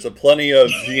GMs, there's a plenty of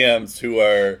GMs who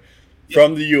are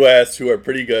from the US who are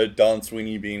pretty good, Don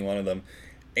Sweeney being one of them,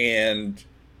 and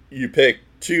you pick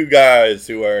two guys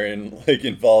who are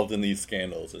involved in these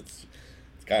scandals. It's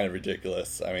kind of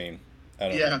ridiculous. I mean, I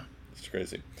don't know. It's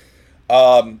crazy.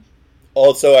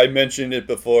 Also, I mentioned it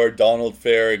before, Donald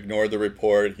Fair ignored the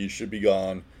report. He should be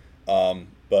gone.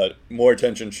 But more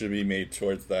attention should be made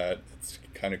towards that. It's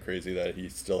kind of crazy that he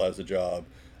still has a job.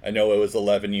 I know it was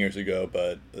 11 years ago,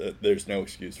 but there's no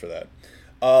excuse for that.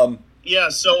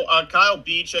 So Kyle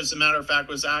Beach, as a matter of fact,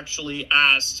 was actually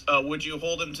asked, would you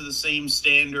hold him to the same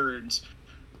standards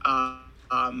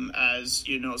as,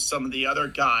 you know, some of the other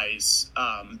guys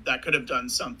that could have done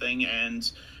something?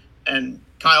 And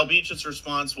Kyle Beach's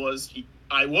response was,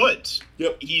 I would.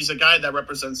 Yep. He's a guy that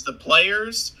represents the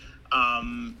players,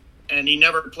 and he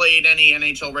never played any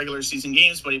NHL regular season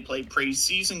games, but he played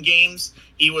preseason games.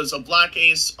 He was a Black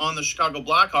Ace on the Chicago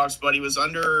Blackhawks, but he was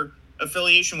under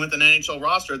affiliation with an NHL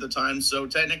roster at the time. So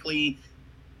technically,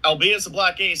 albeit as a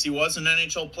Black Ace, he was an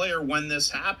NHL player when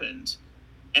this happened.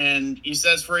 And he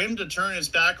says for him to turn his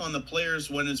back on the players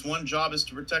when his one job is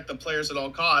to protect the players at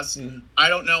all costs, I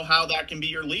don't know how that can be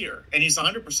your leader. And he's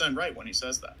 100% right when he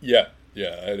says that. Yeah.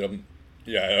 I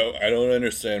don't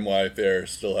understand why Fair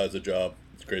still has a job.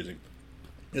 It's crazy.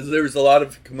 Because there was a lot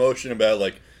of commotion about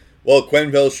like, well,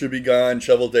 Quenneville should be gone,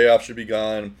 Shovel Dayoff should be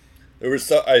gone.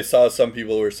 I saw some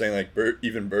people were saying like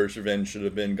even Bergevin should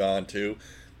have been gone too,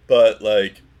 but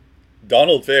like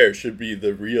Donald Fair should be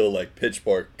the real like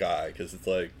pitchfork guy because it's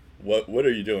like what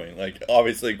are you doing? Like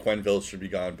obviously Quenneville should be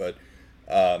gone, but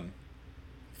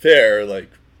Fair, like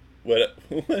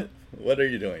what are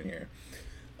you doing here?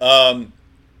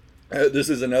 This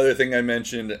is another thing I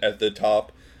mentioned at the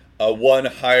top. One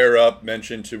higher up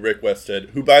mentioned to Rick Westhead,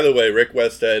 who by the way,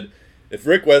 if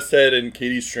Rick Westhead and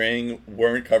Katie Strang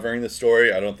weren't covering the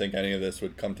story, I don't think any of this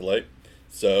would come to light.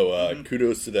 So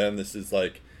kudos to them. This is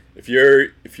like if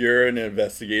you're an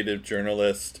investigative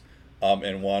journalist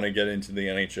and want to get into the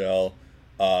NHL,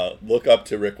 look up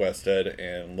to Rick Westhead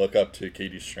and look up to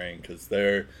Katie Strang because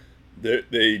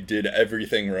they did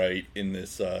everything right in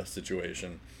this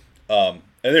situation.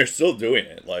 And they're still doing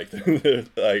it. Like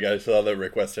I saw that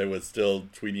Rick Westhead was still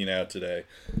tweeting out today.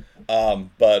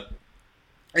 But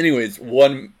anyways,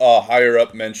 one higher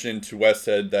up mentioned to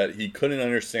Westhead that he couldn't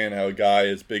understand how a guy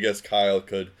as big as Kyle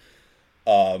could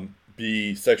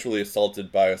be sexually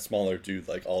assaulted by a smaller dude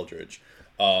like Aldridge.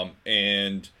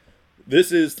 And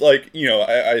this is like, you know,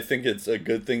 I think it's a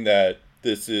good thing that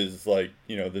this is like,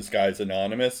 this guy's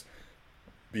anonymous,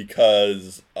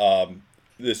 because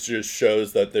this just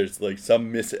shows that there's like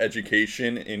some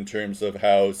miseducation in terms of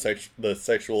how the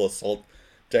sexual assault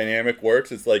dynamic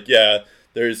works. It's like, yeah,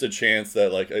 there's a chance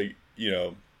that like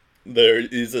there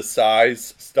is a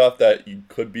size stuff that you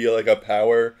could be like a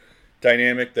power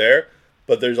dynamic there,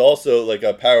 but there's also like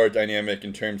a power dynamic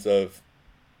in terms of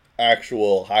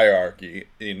actual hierarchy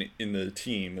in the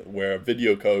team, where a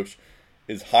video coach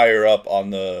is higher up on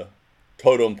the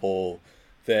totem pole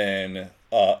than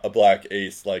a black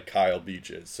ace like Kyle Beach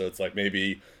is. So it's like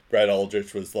maybe Brett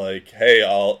Aldrich was like, hey,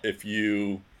 if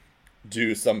you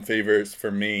do some favors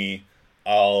for me,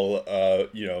 I'll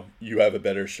you have a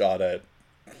better shot at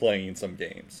playing some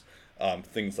games,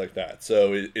 things like that.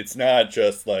 So it's not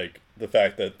just like the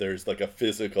fact that there's like a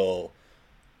physical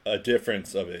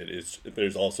difference of it.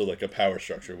 There's also like a power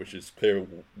structure, which is clear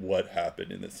what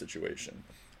happened in this situation.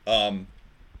 So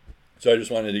I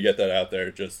just wanted to get that out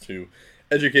there just to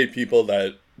educate people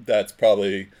that that's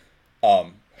probably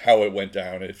how it went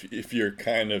down. If you're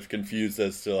kind of confused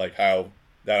as to like how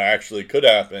that actually could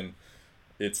happen,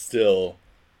 it's still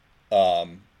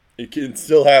it can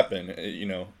still happen.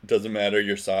 It doesn't matter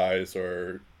your size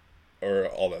or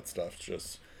all that stuff.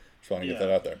 Just want to get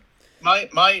that out there.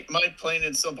 My plain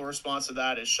and simple response to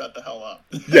that is shut the hell up.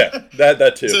 Yeah,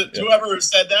 that too. So yeah. Whoever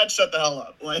said that, shut the hell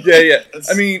up. Like, yeah.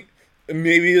 I mean,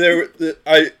 maybe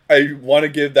I want to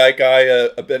give that guy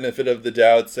a benefit of the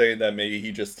doubt, saying that maybe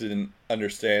he just didn't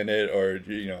understand it, or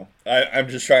I'm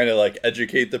just trying to like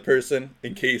educate the person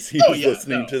in case he's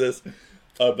listening to this.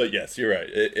 But yes, you're right.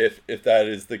 If that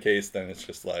is the case, then it's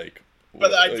just like.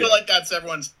 But I feel like that's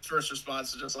everyone's first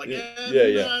response, is just like,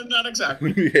 not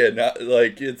exactly. Yeah, not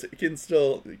like it can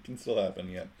still happen.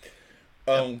 Yeah.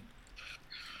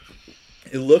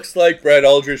 It looks like Brad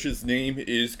Aldrich's name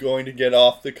is going to get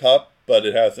off the cup, but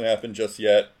it hasn't happened just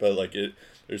yet. But like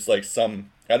there's like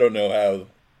I don't know how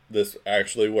this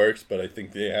actually works, but I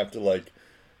think they have to like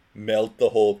melt the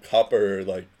whole cup or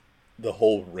like the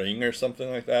whole ring or something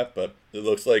like that. But it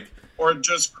looks like. Or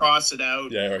just cross it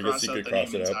out. Yeah, or I guess you could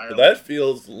cross it out. But that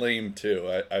feels lame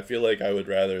too. I feel like I would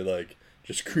rather like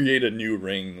just create a new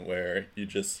ring where you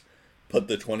just put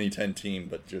the 2010 team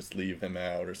but just leave him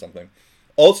out or something.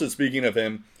 Also, speaking of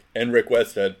him and Rick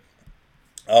Westhead,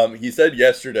 he said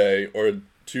yesterday or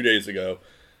 2 days ago,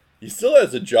 he still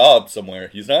has a job somewhere.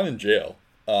 He's not in jail.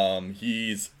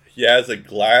 He has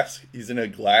he's in a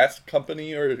glass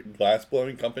company or glass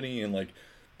blowing company in like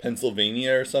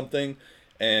Pennsylvania or something.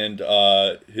 And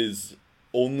his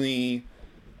only,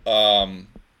 the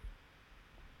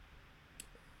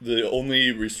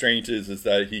only restraint is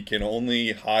that he can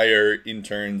only hire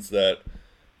interns that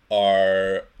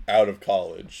are out of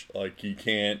college. Like he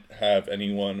can't have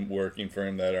anyone working for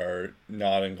him that are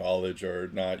not in college or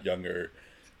not younger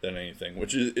than anything.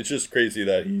 Which is, it's just crazy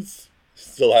that he's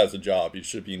still has a job. He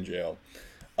should be in jail.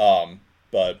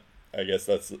 But I guess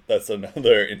that's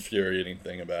another infuriating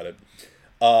thing about it.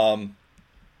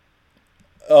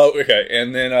 Oh, okay.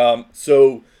 And then,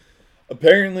 so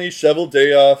apparently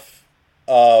Cheveldayoff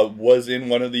was in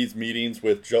one of these meetings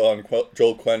with Joel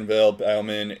Quenneville,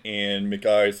 Bauman, and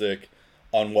McIsaac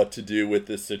on what to do with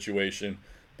this situation.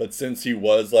 But since he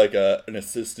was like an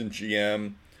assistant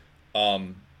GM,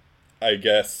 I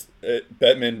guess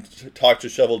Bettman talked to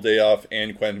Cheveldayoff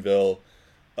and Quenneville,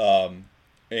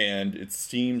 and it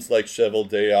seems like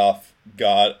Cheveldayoff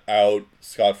got out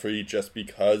scot-free just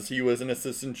because he was an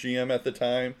assistant GM at the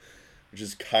time, which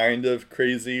is kind of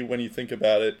crazy when you think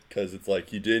about it, because it's like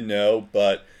he did know,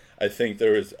 but I think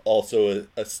there was also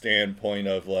a standpoint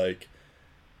of like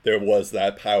there was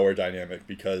that power dynamic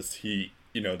because he,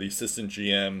 the assistant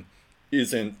GM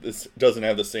doesn't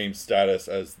have the same status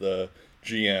as the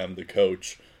GM, the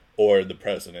coach, or the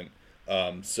president.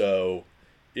 So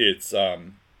it's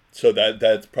so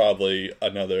that's probably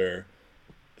another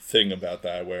thing about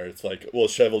that, where it's like, well,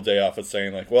 Cheveldayoff is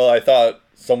saying like, well, I thought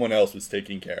someone else was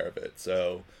taking care of it,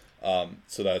 so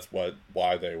that's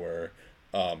why they were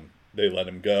they let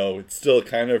him go. It's still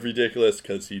kind of ridiculous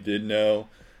because he did know,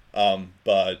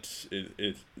 but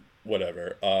it's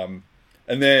whatever. And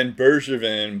then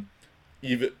Bergevin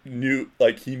even knew,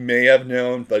 like he may have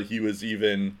known, but he was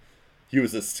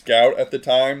a scout at the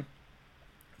time,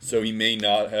 so he may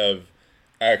not have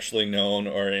actually known,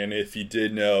 and if he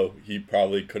did know, he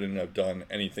probably couldn't have done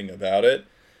anything about it.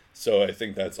 So I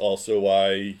think that's also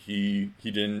why he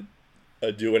didn't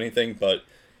do anything, but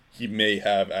he may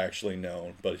have actually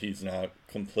known, but he's not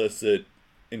complicit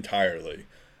entirely.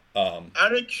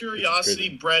 Out of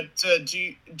curiosity, Brett,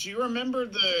 do you remember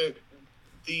the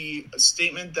the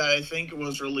statement that I think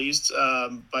was released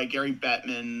by Gary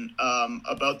Bettman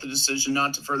about the decision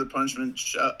not to further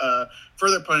punish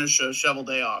Shovel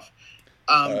Day off.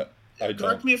 I Correct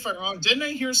don't. me if I'm wrong. Didn't I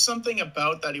hear something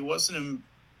about that he wasn't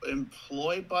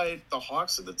employed by the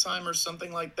Hawks at the time or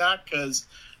something like that? Because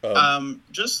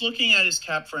just looking at his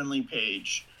cap-friendly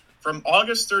page, from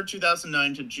August 3rd,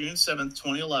 2009 to June 7th,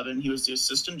 2011, he was the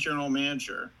assistant general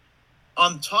manager.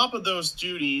 On top of those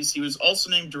duties, he was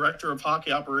also named director of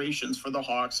hockey operations for the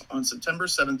Hawks on September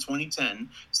 7, 2010.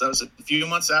 So that was a few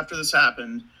months after this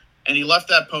happened. And he left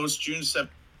that post June 7th,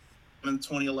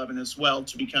 2011 as well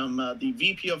to become the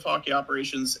VP of hockey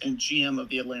operations and GM of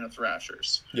the Atlanta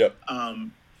Thrashers. Yep.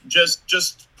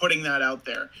 Just putting that out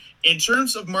there. In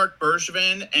terms of Marc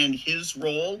Bergevin and his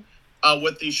role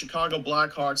with the Chicago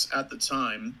Blackhawks at the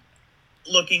time,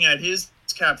 looking at his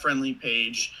cap-friendly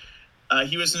page,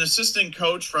 he was an assistant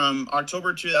coach from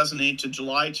October 2008 to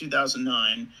July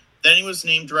 2009. Then he was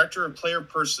named director of player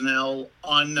personnel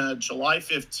on July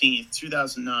 15th,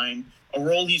 2009, a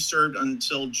role he served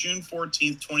until June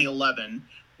 14th, 2011,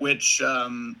 which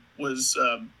was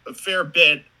a fair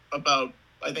bit, about,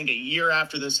 I think, a year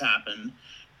after this happened.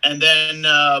 And then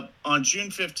on June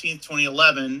 15th,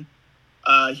 2011,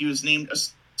 he was named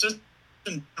assistant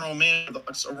general manager,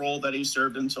 a role that he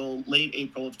served until late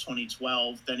April of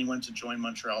 2012. Then he went to join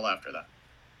Montreal after that.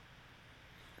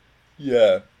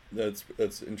 Yeah, that's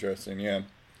interesting. Yeah.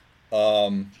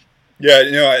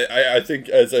 Yeah, I think,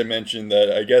 as I mentioned,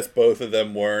 that I guess both of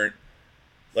them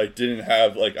didn't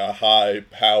have like a high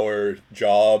power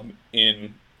job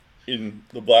in the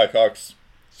Blackhawks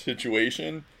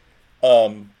situation.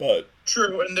 But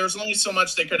true, and there's only so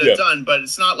much they could have done, but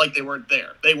it's not like they weren't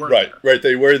there. They were there. Right,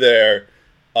 they were there,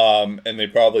 and they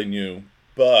probably knew,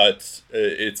 but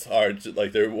it's hard to,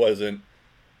 there wasn't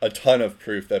a ton of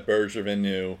proof that Bergevin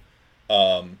knew,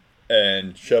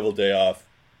 and Cheveldayoff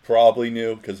probably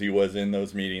knew because he was in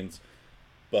those meetings,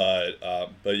 but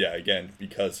yeah, again,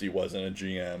 because he wasn't a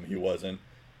GM, he wasn't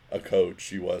a coach,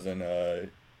 he wasn't a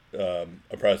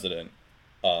president.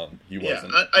 He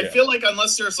wasn't. I feel like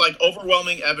unless there's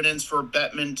overwhelming evidence for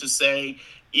Bettman to say,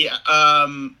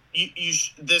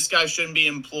 this guy shouldn't be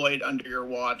employed under your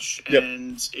watch,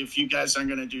 and if you guys aren't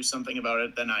going to do something about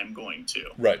it, then I'm going to.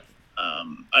 Right.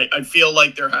 I feel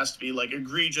like there has to be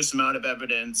egregious amount of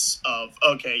evidence of,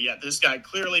 this guy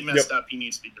clearly messed up. He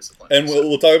needs to be disciplined. And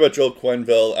we'll talk about Joel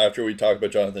Quenneville after we talk about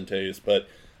Jonathan Toews, but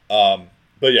yeah,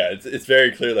 it's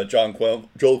very clear that Joel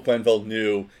Quenneville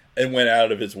knew and went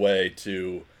out of his way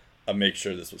to make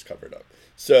sure this was covered up.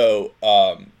 So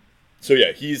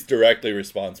yeah, he's directly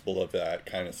responsible of that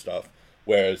kind of stuff.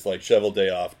 Whereas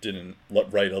Cheveldayoff didn't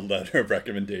write a letter of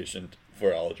recommendation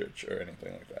for Aldrich or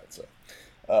anything like that. So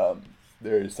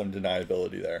there is some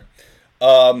deniability there.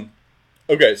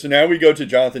 Okay, so now we go to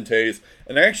Jonathan Toews,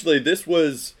 and actually this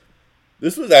was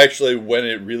actually when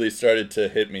it really started to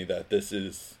hit me that this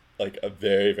is a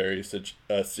very, very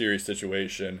serious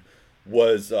situation.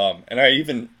 And I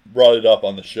even brought it up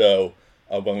on the show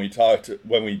when we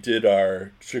did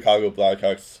our Chicago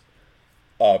Blackhawks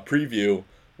preview.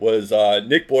 Was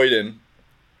Nick Boyden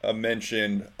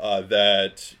mentioned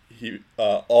that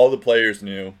all the players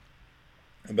knew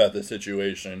about the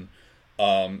situation,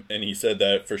 and he said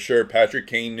that for sure Patrick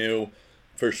Kane knew,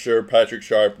 for sure Patrick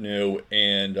Sharp knew,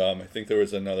 and I think there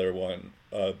was another one,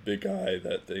 big guy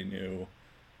that they knew,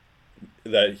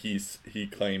 that he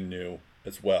claimed knew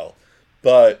as well.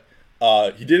 But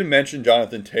he didn't mention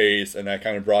Jonathan Toews, and that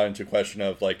kind of brought into question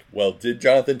of did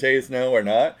Jonathan Toews know or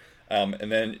not?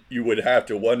 And then you would have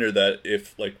to wonder that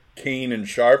if Kane and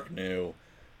Sharp knew,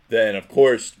 then of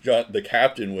course the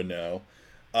captain would know.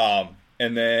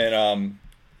 And then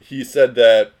he said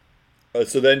that.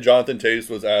 So then Jonathan Toews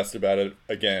was asked about it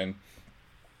again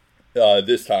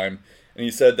this time, and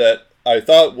he said that I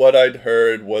thought what I'd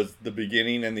heard was the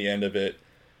beginning and the end of it.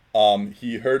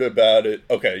 He heard about it.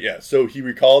 Okay, yeah. So he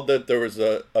recalled that there was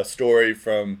a story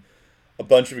from a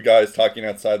bunch of guys talking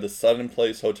outside the Sutton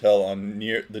Place Hotel on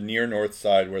the near north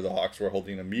side where the Hawks were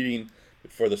holding a meeting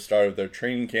before the start of their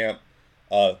training camp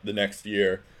the next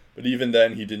year. But even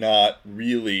then, he did not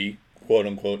really, quote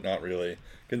unquote, not really,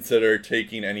 consider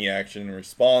taking any action in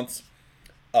response.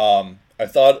 I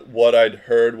thought what I'd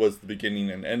heard was the beginning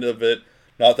and end of it.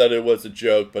 Not that it was a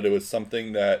joke, but it was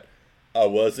something that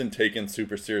wasn't taken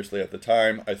super seriously at the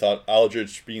time. I thought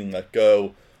Aldrich being let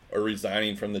go or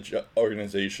resigning from the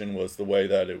organization was the way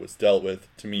that it was dealt with.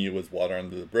 To me, it was water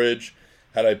under the bridge.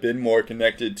 Had I been more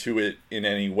connected to it in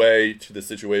any way, to the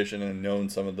situation, and known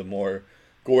some of the more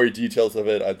gory details of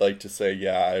it, I'd like to say,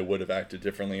 yeah, I would have acted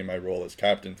differently in my role as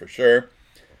captain for sure.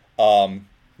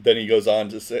 then he goes on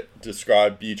to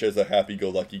describe Beach as a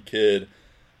happy-go-lucky kid,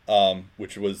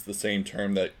 which was the same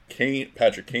term that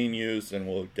Patrick Kane used, and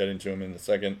we'll get into him in a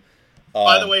second.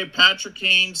 By the way, Patrick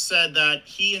Kane said that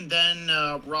he and then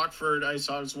Rockford, I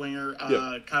saw his winger,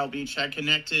 Kyle Beach, had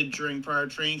connected during prior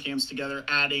training camps together,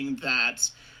 adding that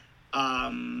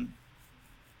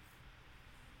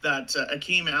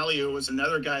Akeem Aliu was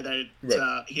another guy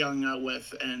that he hung out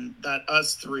with, and that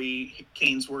us three,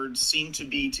 Kane's words, seem to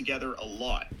be together a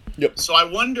lot. Yep. So I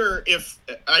wonder if,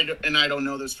 I don't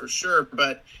know this for sure,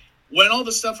 but when all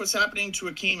the stuff was happening to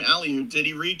Akeem Aliu, did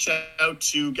he reach out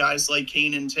to guys like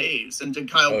Kane and Taves? And did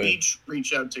Kyle Beach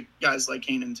reach out to guys like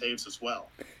Kane and Taves as well?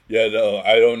 Yeah, no,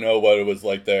 I don't know what it was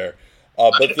like there.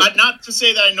 Not to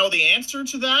say that I know the answer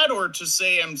to that or to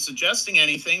say I'm suggesting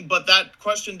anything, but that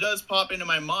question does pop into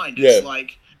my mind. It's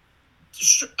like,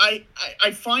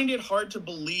 I find it hard to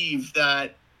believe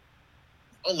that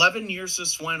 11 years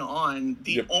this went on,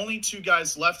 the only two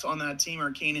guys left on that team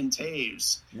are Kane and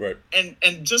Taves. Right. And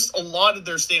just a lot of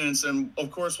their statements, and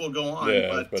of course we'll go on,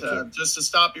 but just to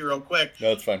stop you real quick.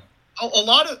 No, it's fine. A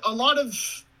lot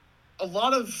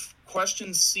of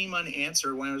questions seem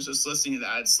unanswered when I was just listening to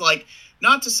that. It's like,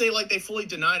 not to say like they fully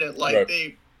denied it, like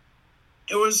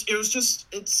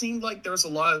it seemed like there was a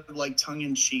lot of like tongue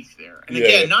in cheek there. And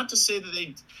again, not to say that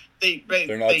they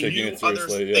knew other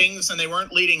things and they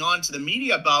weren't leading on to the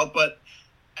media about, but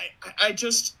it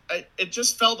just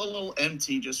felt a little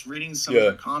empty just reading some of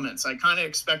the comments. I kind of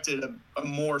expected a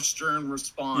more stern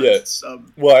response.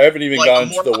 Well, I haven't even gotten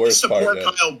to the worst part yet.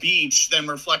 Support Kyle Beach than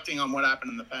reflecting on what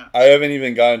happened in the past. I haven't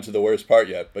even gotten to the worst part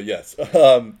yet, but yes.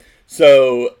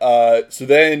 So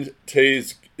then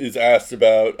Taze is asked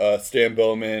about Stan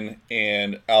Bowman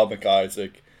and Al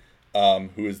McIsaac,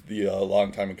 who is the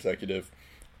longtime executive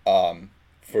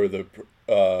for the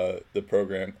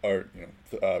program, or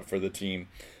for the team.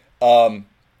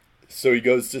 So he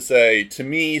goes to say, to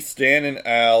me, Stan and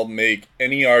Al make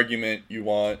any argument you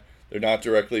want. They're not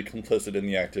directly complicit in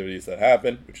the activities that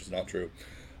happen, which is not true.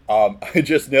 I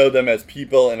just know them as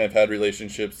people, and I've had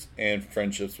relationships and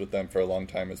friendships with them for a long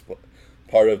time as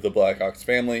part of the Blackhawks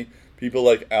family. People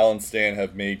like Al and Stan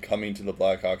have made coming to the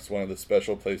Blackhawks one of the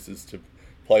special places to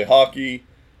play hockey,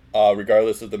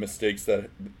 regardless of the mistakes that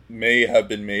may have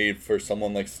been made for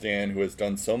someone like Stan, who has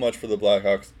done so much for the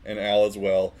Blackhawks, and Al as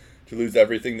well, to lose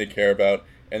everything they care about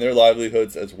and their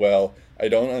livelihoods as well. I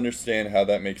don't understand how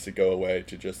that makes it go away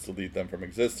to just delete them from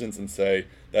existence and say,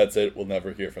 that's it, we'll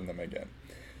never hear from them again.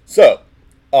 So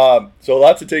a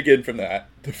lot to take in from that,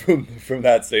 from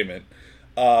that statement.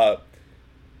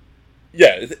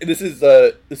 This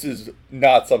is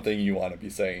not something you want to be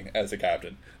saying as a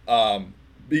captain.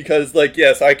 Because,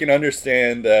 yes, I can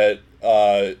understand that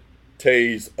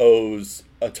Taze owes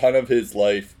a ton of his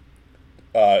life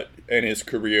and his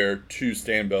career to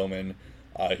Stan Bowman.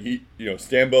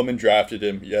 Stan Bowman drafted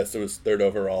him. Yes, it was 3rd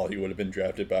overall. He would have been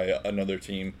drafted by another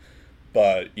team.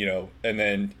 But, and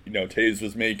then, Taze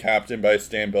was made captain by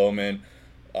Stan Bowman.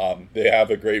 They have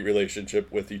a great relationship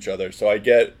with each other. So I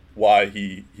get why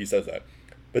he says that.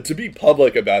 But to be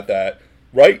public about that,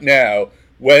 right now,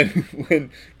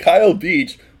 when Kyle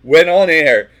Beach went on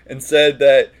air and said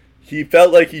that he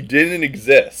felt like he didn't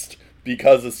exist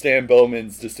because of Stan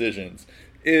Bowman's decisions,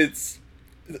 it's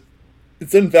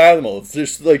unfathomable. It's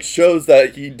just shows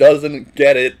that he doesn't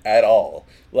get it at all.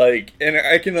 And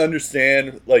I can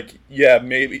understand,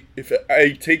 maybe if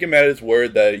I take him at his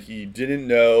word that he didn't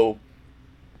know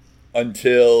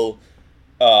until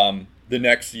the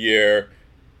next year,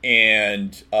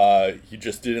 and he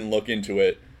just didn't look into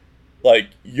it.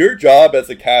 Your job as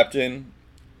a captain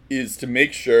is to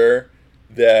make sure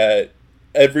that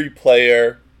every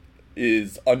player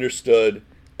is understood,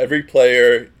 every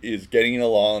player is getting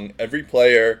along, every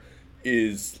player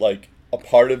is a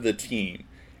part of the team.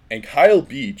 And Kyle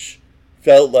Beach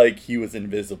felt like he was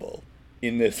invisible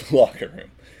in this locker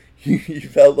room. He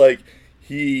felt like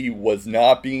he was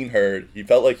not being heard. He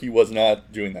felt like he was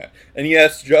not doing that. And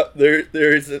yes, there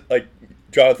is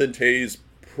Jonathan Taze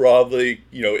probably,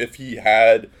 if he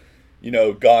had,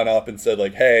 gone up and said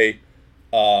hey,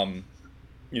 I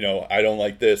don't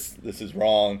like this. This is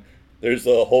wrong. There's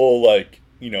a whole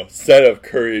set of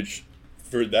courage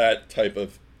for that type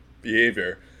of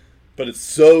behavior. But it's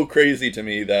so crazy to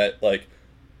me that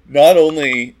not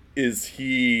only is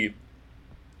he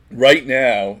right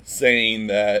now saying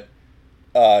that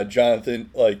Jonathan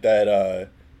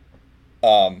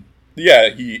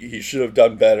he should have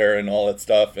done better and all that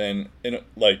stuff, and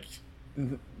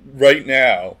right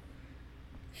now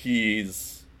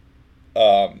he's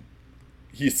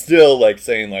still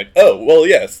saying oh well,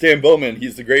 yeah, Stan Bowman,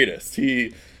 he's the greatest,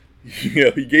 he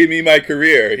he gave me my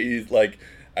career, he's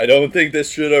I don't think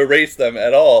this should erase them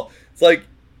at all. It's like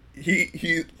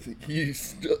he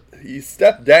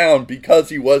stepped down because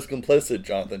he was complicit,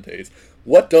 Jonathan Tays.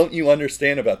 What don't you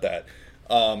understand about that?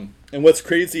 And what's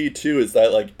crazy too is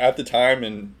that like at the time,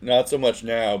 and not so much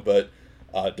now, but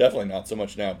definitely not so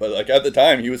much now, but like at the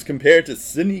time, he was compared to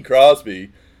Sidney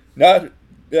Crosby. Not,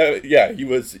 yeah,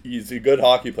 he's a good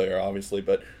hockey player, obviously,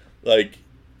 but like,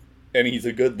 and he's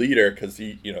a good leader because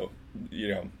he,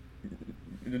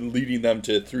 leading them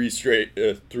to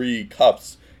three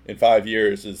cups in 5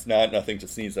 years is nothing to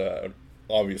sneeze at,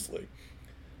 obviously.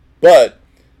 But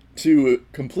to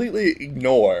completely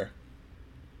ignore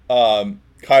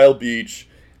Kyle Beach,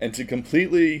 and to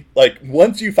completely, like,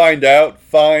 once you find out,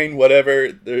 fine,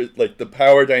 whatever, there's like the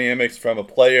power dynamics from a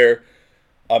player,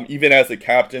 even as a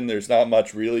captain, there's not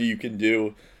much really you can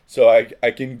do. So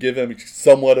I can give him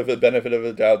somewhat of a benefit of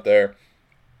the doubt there.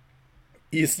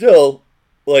 He's still,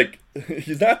 like,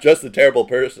 he's not just a terrible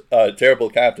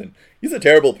captain. He's a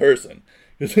terrible person.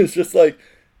 It's just like,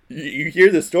 you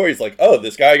hear the stories like, oh,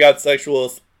 this guy got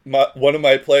one of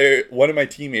my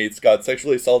teammates got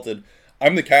sexually assaulted.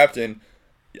 I'm the captain.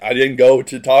 I didn't go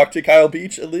to talk to Kyle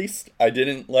Beach, at least. I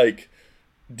didn't, like,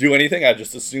 do anything. I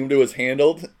just assumed it was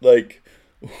handled. Like,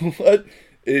 what?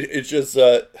 It's just,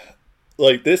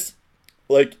 like, this,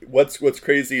 like, what's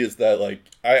crazy is that, like,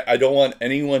 I don't want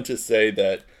anyone to say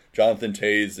that Jonathan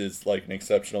Tays is, like, an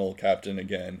exceptional captain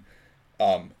again.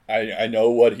 I know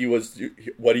what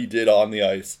he did on the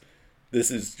ice.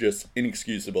 This is just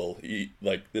inexcusable.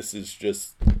 This is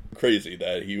just crazy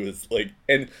that he was, like,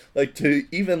 and, like, to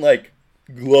even, like,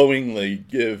 glowingly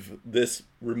give this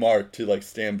remark to, like,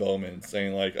 Stan Bowman,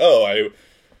 saying, like, oh,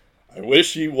 I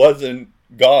wish he wasn't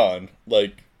gone.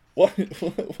 Like, what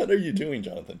are you doing,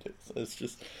 Jonathan Tays? It's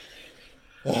just,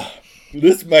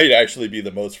 this might actually be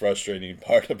the most frustrating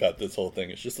part about this whole thing.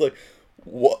 It's just like,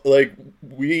 what, like,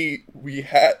 we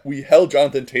held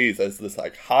Jonathan Tays as this,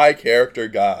 like, high character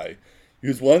guy. He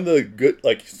was one of the good,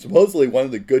 like, supposedly one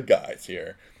of the good guys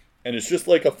here, and it's just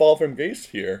like a fall from grace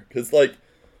here, because like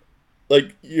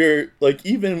you're, like,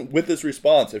 even with this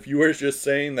response, if you were just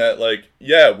saying that, like,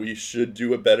 yeah, we should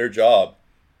do a better job,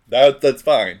 that's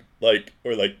fine. Like,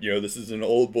 or like, this is an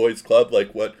old boys club,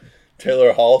 like what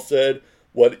Taylor Hall said,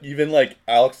 what even, like,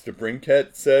 Alex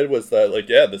DeBrincat said was that, like,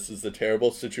 yeah, this is a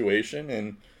terrible situation,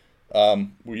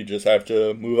 and we just have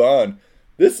to move on.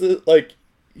 This is, like,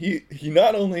 he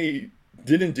not only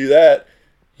didn't do that,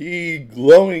 he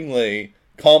glowingly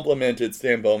complimented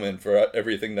Stan Bowman for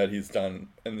everything that he's done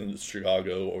in the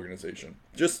Chicago organization.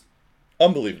 Just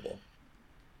unbelievable.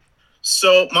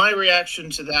 So my reaction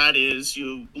to that is,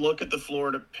 you look at the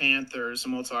Florida Panthers,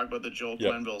 and we'll talk about the Joel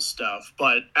Quenneville stuff,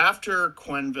 but after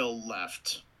Quenneville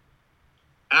left,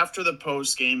 after the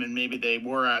post-game, and maybe they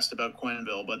were asked about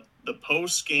Quenneville, but the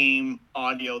post-game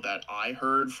audio that I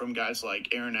heard from guys like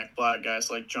Aaron Ekblad, guys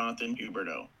like Jonathan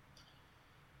Huberdeau,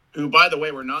 who, by the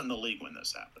way, were not in the league when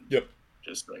this happened. Yep.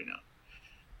 Just right now.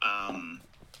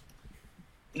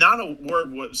 Not a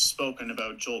word was spoken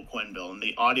about Joel Quenneville in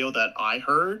the audio that I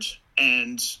heard,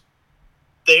 and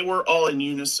they were all in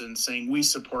unison saying, we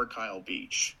support Kyle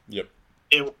Beach. Yep.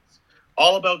 It was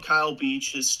all about Kyle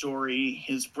Beach, his story,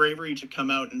 his bravery to come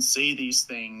out and say these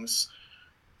things,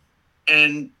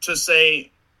 and to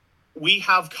say, we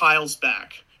have Kyle's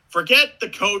back. Forget the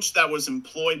coach that was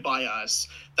employed by us,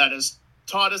 that has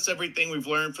taught us everything we've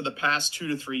learned for the past 2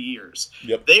 to 3 years.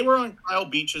 Yep. They were on Kyle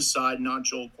Beach's side, not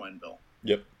Joel Quenneville.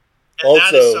 Yep. And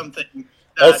also, that is something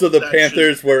the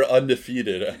Panthers were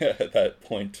undefeated at that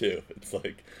point too. It's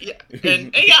like, yeah,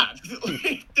 and yeah,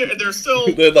 they're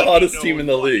still they're the hottest team in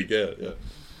the league.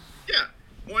 Yeah,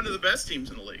 one of the best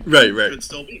teams in the league. Right. Could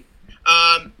still be.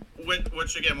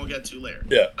 Which again we'll get to later.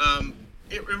 Yeah.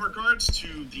 In regards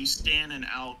to the Stan and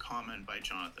Al comment by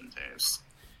Jonathan Taves,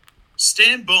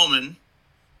 Stan Bowman,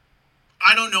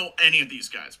 I don't know any of these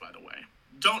guys, by the way.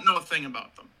 Don't know a thing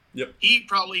about them. Yep. He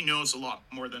probably knows a lot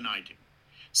more than I do.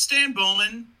 Stan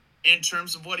Bowman, in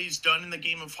terms of what he's done in the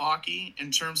game of hockey, in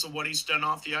terms of what he's done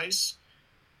off the ice,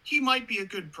 he might be a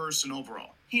good person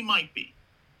overall. He might be.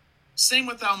 Same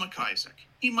with Al McIsaac.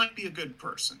 He might be a good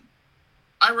person.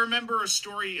 I remember a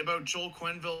story about Joel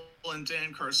Quenneville and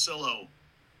Dan Carcillo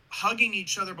hugging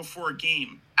each other before a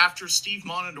game after Steve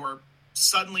Monador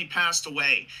suddenly passed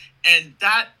away. And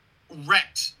that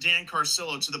wrecked Dan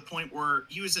Carcillo to the point where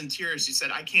he was in tears. He said,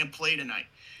 I can't play tonight.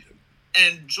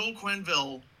 And Joel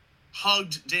Quenneville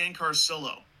hugged Dan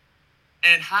Carcillo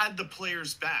and had the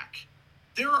players back.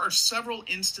 There are several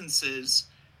instances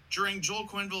during Joel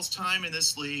Quenneville's time in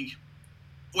this league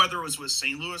whether it was with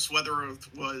St. Louis, whether it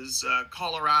was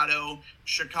Colorado,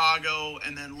 Chicago,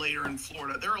 and then later in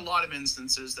Florida. There are a lot of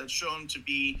instances that show him to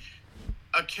be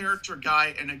a character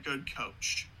guy and a good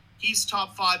coach. He's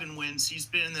top 5 in wins. He's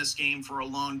been in this game for a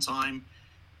long time.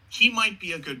 He might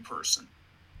be a good person.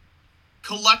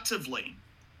 Collectively,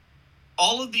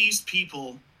 all of these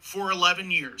people for 11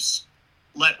 years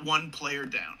let one player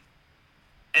down,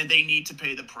 and they need to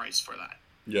pay the price for that.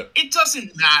 Yep. It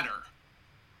doesn't matter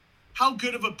how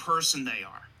good of a person they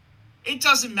are. It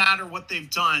doesn't matter what they've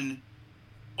done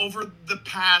over the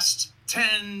past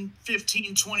 10,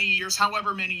 15, 20 years,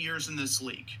 however many years in this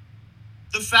league.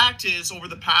 The fact is, over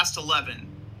the past 11,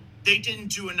 they didn't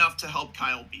do enough to help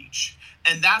Kyle Beach.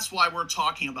 And that's why we're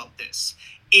talking about this.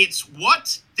 It's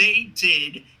what they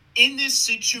did in this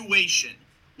situation,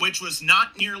 which was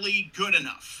not nearly good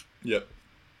enough. Yep.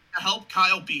 To help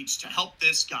Kyle Beach, to help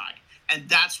this guy. And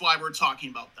that's why we're talking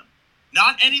about them.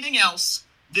 Not anything else,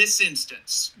 this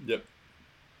instance. Yep.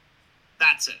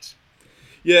 That's it.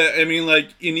 Yeah, I mean,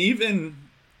 like, and even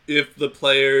if the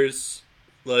players,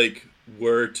 like,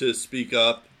 were to speak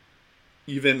up,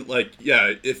 even, like,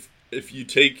 yeah, if you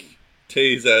take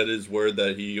Taze at his word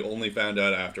that he only found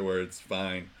out afterwards,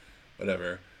 fine,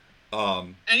 whatever.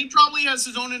 And he probably has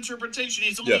his own interpretation.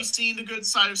 He's only seen the good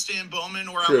side of Stan Bowman,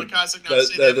 or true. I'm like, Isaac, not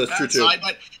saying the bad side,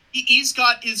 but he's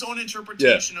got his own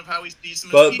interpretation of how he sees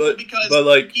them as people because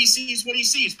like, he sees what he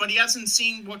sees, but he hasn't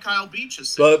seen what Kyle Beach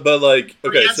has seen. But like,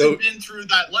 okay, he hasn't been through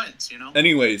that lens, you know?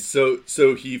 Anyways,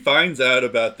 so he finds out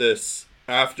about this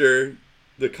after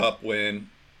the Cup win,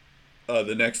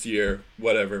 the next year,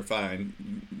 whatever, fine.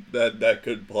 That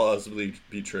could plausibly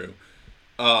be true.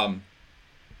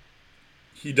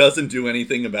 He doesn't do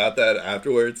anything about that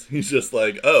afterwards. He's just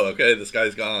like, oh, okay, this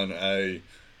guy's gone.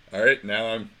 All right, now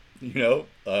I'm,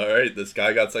 all right, this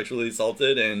guy got sexually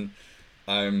assaulted, and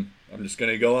I'm just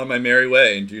gonna go on my merry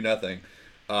way and do nothing.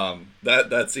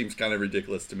 That seems kind of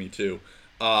ridiculous to me too.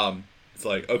 It's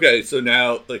like, okay, so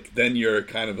now, like, then you're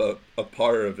kind of a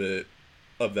part of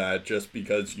that just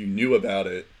because you knew about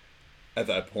it at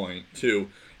that point too.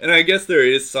 And I guess there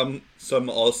is some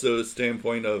also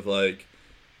standpoint of, like,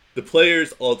 the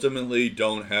players ultimately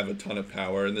don't have a ton of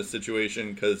power in this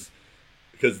situation because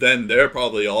then they're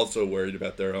probably also worried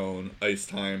about their own ice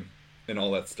time and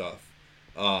all that stuff.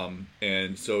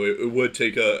 And so it would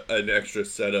take an extra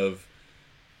set of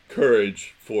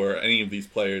courage for any of these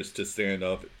players to stand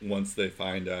up once they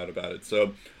find out about it.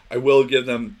 So I will give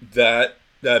them that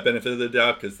benefit of the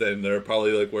doubt, because then they're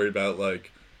probably, like, worried about,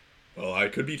 like, well, I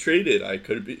could be traded. I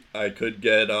could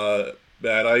get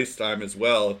bad ice time as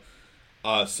well.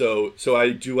 So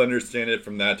I do understand it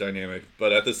from that dynamic,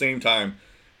 but at the same time,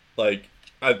 like,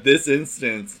 at this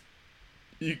instance,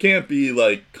 you can't be,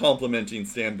 like, complimenting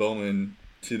Stan Bowman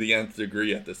to the nth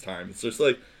degree at this time. It's just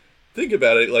like, think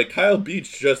about it, like, Kyle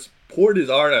Beach just poured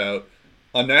his heart out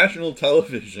on national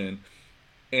television,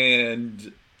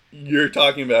 and you're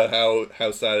talking about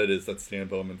how sad it is that Stan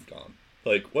Bowman's gone.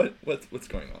 Like, what's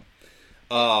going on?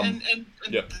 And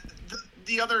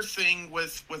the other thing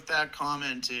with that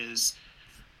comment is,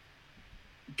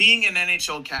 being an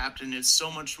NHL captain is so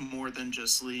much more than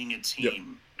just leading a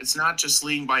team. Yep. It's not just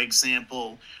leading by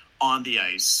example on the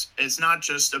ice. It's not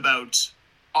just about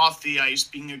off the ice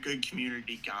being a good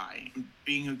community guy,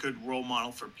 being a good role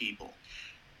model for people.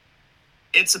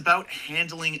 It's about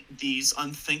handling these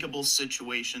unthinkable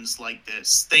situations like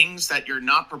this, things that you're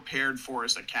not prepared for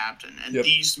as a captain. And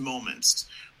these moments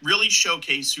really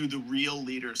showcase who the real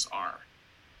leaders are.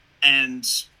 And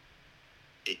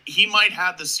he might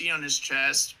have the C on his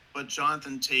chest, but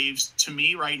Jonathan Toews, to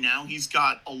me right now, he's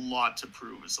got a lot to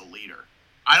prove as a leader.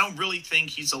 I don't really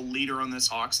think he's a leader on this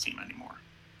Hawks team anymore.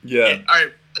 Yeah.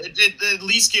 It at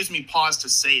least gives me pause to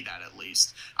say that, at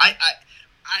least.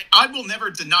 I will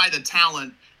never deny the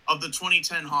talent of the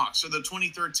 2010 Hawks or the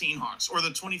 2013 Hawks or the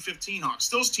 2015 Hawks.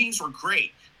 Those teams were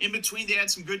great. In between, they had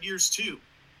some good years too.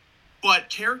 But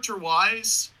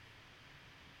character-wise,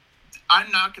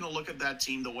 I'm not going to look at that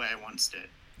team the way I once did.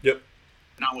 Yep.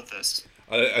 Not with this.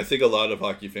 I think a lot of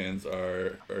hockey fans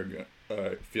are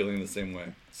feeling the same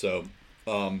way. So,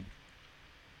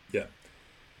 yeah.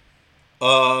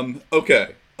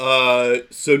 Okay.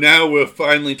 So now we're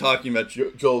finally talking about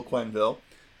Joel Quenneville.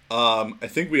 I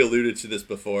think we alluded to this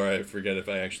before. I forget if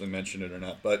I actually mentioned it or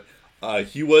not. But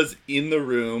he was in the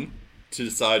room to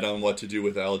decide on what to do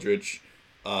with Eldridge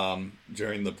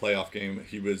during the playoff game.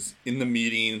 He was in the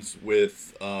meetings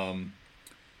with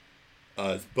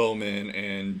Bowman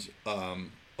and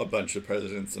a bunch of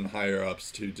presidents and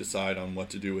higher-ups to decide on what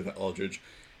to do with Eldridge.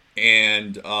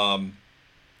 And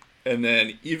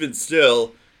then even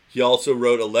still, He also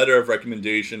wrote a letter of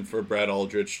recommendation for Brad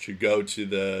Aldrich to go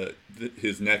to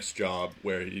his next job,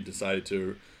 where he decided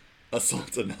to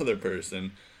assault another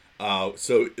person.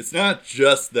 So it's not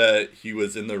just that he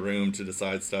was in the room to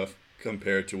decide stuff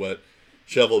compared to what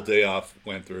Cheveldayoff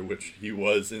went through, which he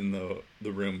was in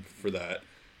the room for that.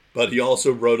 But he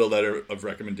also wrote a letter of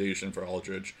recommendation for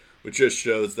Aldrich, which just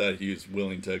shows that he's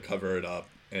willing to cover it up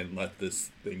and let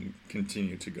this thing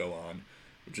continue to go on,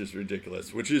 which is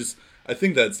ridiculous. I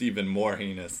think that's even more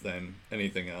heinous than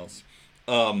anything else.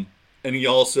 And he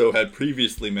also had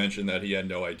previously mentioned that he had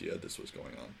no idea this was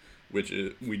going on, which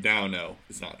we now know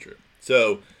is not true.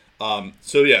 So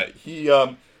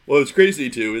yeah, what was crazy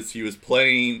too is he was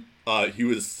playing. He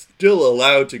was still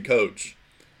allowed to coach.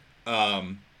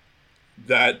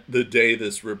 That the day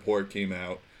this report came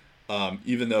out,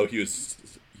 even though he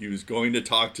was going to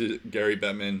talk to Gary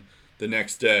Bettman the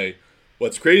next day.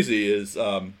 What's crazy is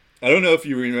I don't know if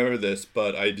you remember this,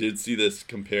 but I did see this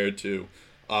compared to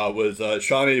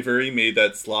Sean Avery made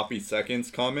that sloppy seconds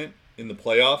comment in the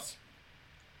playoffs.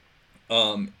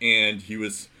 And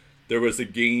there was a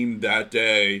game that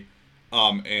day,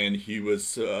 and he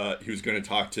was going to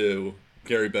talk to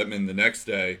Gary Bettman the next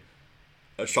day.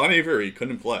 Sean Avery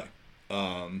couldn't play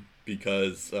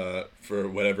because for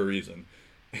whatever reason,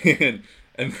 and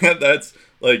that's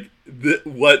like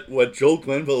what Joel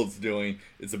Quenneville's doing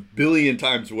is a billion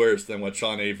times worse than what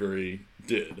Sean Avery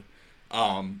did.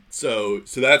 So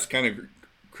that's kind of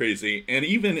crazy, and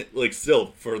even like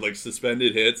still for like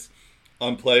suspended hits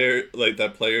on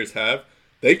that players have,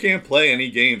 they can't play any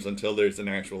games until there's an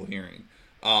actual hearing.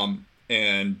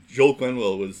 And Joel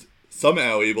Quenneville was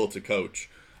somehow able to coach.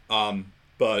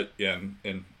 But yeah,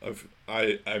 and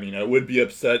I mean, I would be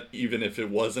upset even if it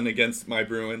wasn't against my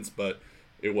Bruins, but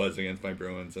it was against my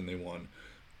Bruins and they won.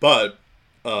 But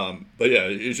yeah,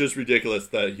 it's just ridiculous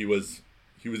that he was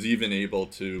even able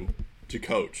to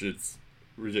coach. It's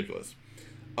ridiculous.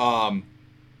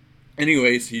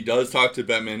 Anyways, he does talk to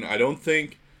Bettman. I don't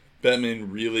think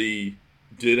Bettman really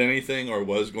did anything or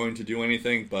was going to do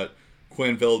anything, but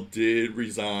Quenneville did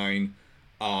resign,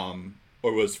 or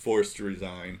was forced to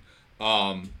resign.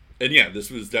 And yeah, this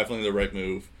was definitely the right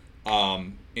move. As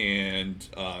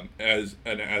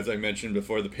I mentioned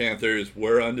before, the Panthers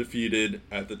were undefeated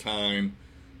at the time.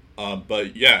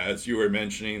 But yeah, as you were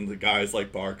mentioning, the guys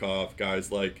like Barkov,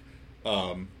 guys like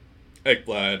Ekblad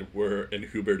and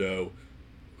Huberdeau,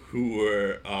 who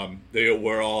were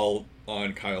all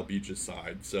on Kyle Beach's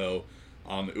side. So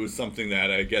it was something that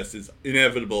I guess is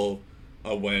inevitable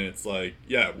when it's like,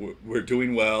 yeah, we're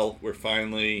doing well. We're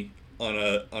finally on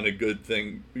a good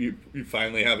thing. We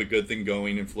finally have a good thing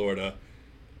going in Florida.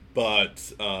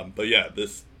 But yeah,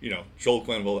 this, Joel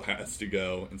Quenneville has to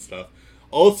go and stuff.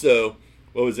 Also,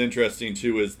 what was interesting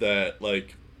too is that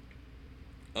like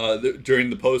during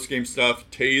the post game stuff,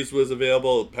 Taze was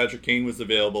available, Patrick Kane was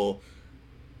available.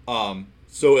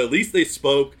 So at least they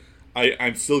spoke.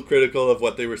 I'm still critical of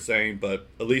what they were saying, but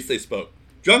at least they spoke.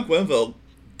 John Quenneville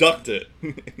ducked it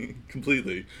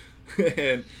completely,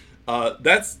 and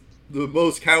that's the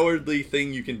most cowardly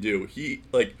thing you can do.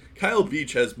 Kyle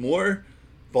Beach has more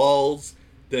balls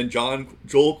than Joel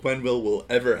Quenneville will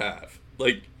ever have.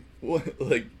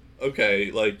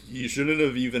 Okay, he shouldn't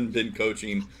have even been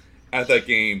coaching at that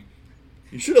game.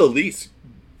 You should at least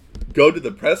go to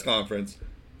the press conference,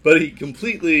 but he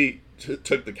completely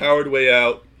took the coward way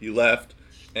out. He left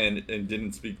and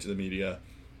didn't speak to the media.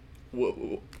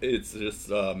 It's just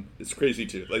it's crazy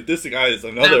too. Like, this guy is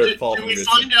another fault. Did we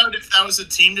find out if that was a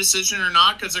team decision or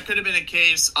not? Because there could have been a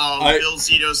case of Bill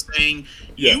Zito saying,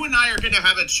 "You and I are going to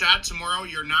have a chat tomorrow.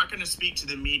 You're not going to speak to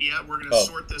the media. We're going to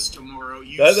sort this tomorrow."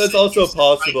 That's also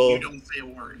possible. You don't say a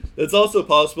word. That's also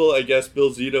possible. I guess Bill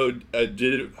Zito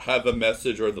did have a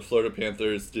message, or the Florida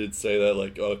Panthers did say that,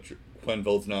 like,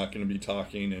 Quenneville's not going to be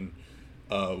talking, and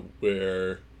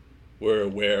we're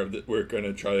aware that we're going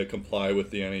to try to comply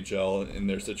with the NHL in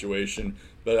their situation.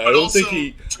 But I don't think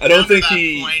he. Now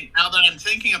that I'm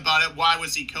thinking about it, why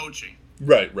was he coaching?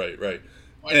 Right. And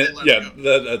yeah,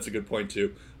 that's a good point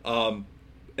too. But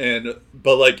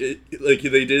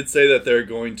they did say that they're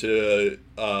going to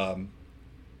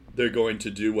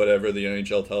do whatever the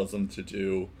NHL tells them to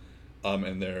do,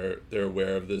 and they're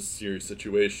aware of this serious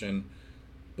situation.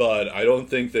 But I don't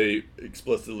think they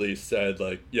explicitly said,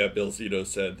 Bill Zito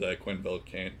said that Quenneville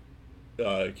can't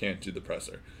do the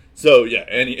presser. So yeah,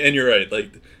 and you're right.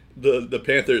 Like, the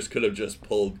Panthers could have just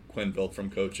pulled Quenneville from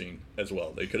coaching as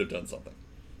well. They could have done something.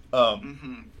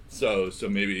 So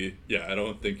maybe, yeah, I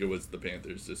don't think it was the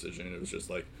Panthers' decision. It was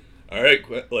just like, all right,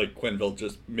 Quenneville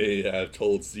just may have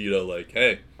told Zito, like,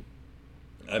 hey,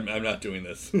 I'm not doing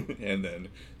this. And then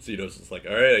Zito's just like,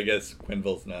 all right, I guess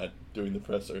Quenneville's not doing the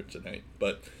presser tonight.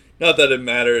 But not that it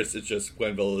matters. It's just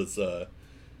Quenneville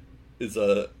is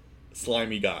a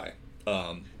slimy guy,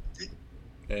 and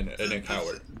a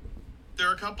coward. There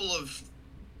are a couple of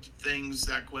things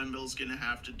that Quenneville's going to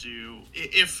have to do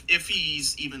if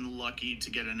he's even lucky to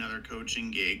get another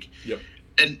coaching gig. Yep.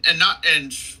 And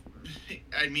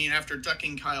I mean, after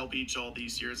ducking Kyle Beach all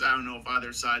these years, I don't know if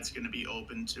either side's going to be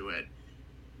open to it.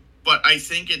 But I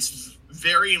think it's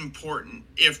very important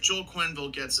if Joel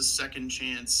Quenneville gets a second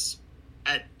chance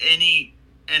at any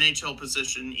NHL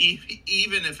position,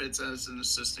 even if it's as an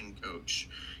assistant coach,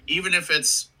 even if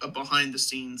it's a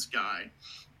behind-the-scenes guy,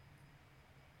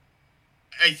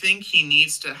 I think he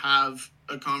needs to have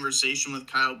a conversation with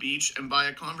Kyle Beach. And by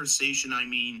a conversation, I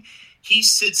mean he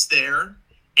sits there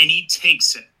and he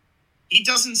takes it. He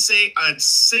doesn't say a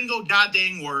single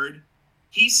goddamn word.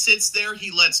 He sits there, he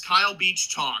lets Kyle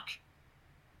Beach talk,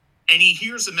 and he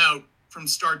hears him out from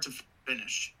start to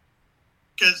finish.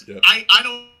 Because I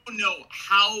don't know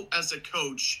how, as a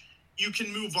coach, you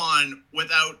can move on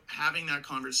without having that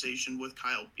conversation with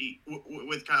Kyle Beach.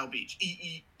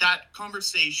 That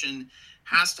conversation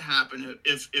has to happen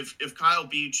if Kyle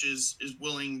Beach is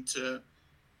willing to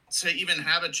even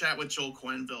have a chat with Joel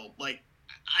Quenneville. Like,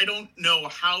 I don't know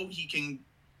how he can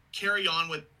carry on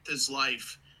with his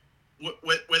life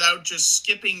without just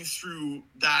skipping through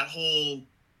that whole,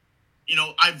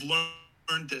 I've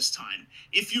learned this time.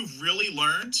 If you've really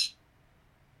learned,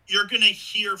 you're going to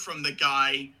hear from the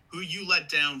guy who you let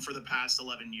down for the past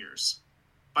 11 years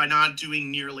by not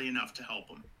doing nearly enough to help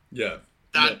him. Yeah.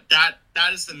 That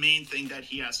is the main thing that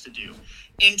he has to do.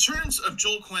 In terms of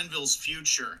Joel Quenneville's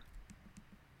future,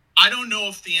 I don't know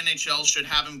if the NHL should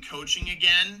have him coaching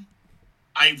again.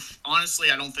 I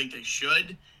don't think they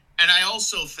should. And I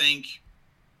also think,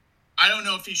 I don't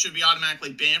know if he should be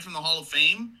automatically banned from the Hall of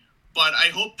Fame, but I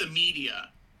hope the media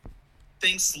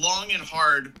thinks long and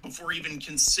hard before even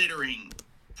considering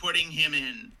putting him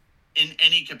in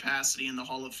any capacity in the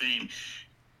Hall of Fame.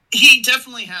 He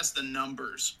definitely has the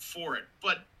numbers for it,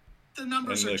 but the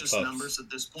numbers are just numbers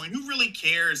at this point. Who really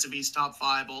cares if he's top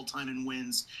 5 all time in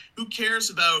wins? Who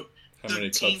cares about the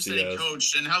teams that he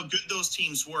coached and how good those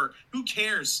teams were? Who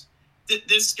cares?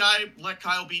 This guy let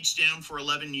Kyle Beach down for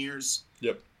 11 years.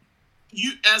 Yep.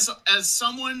 You, as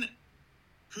someone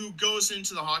who goes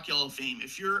into the Hockey Hall of Fame,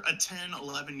 if you're a 10,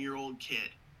 11-year-old kid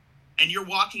and you're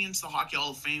walking into the Hockey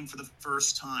Hall of Fame for the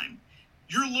first time,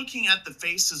 you're looking at the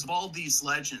faces of all these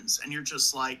legends and you're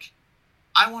just like,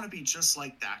 I want to be just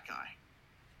like that guy.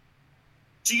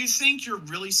 Do you think you're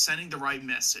really sending the right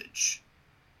message?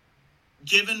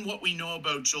 Given what we know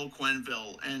about Joel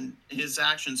Quenneville and his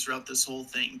actions throughout this whole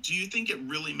thing, do you think it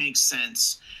really makes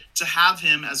sense to have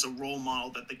him as a role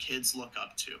model that the kids look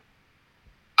up to?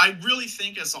 I really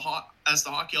think as the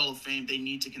Hockey Hall of Fame, they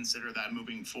need to consider that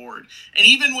moving forward. And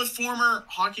even with former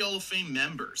Hockey Hall of Fame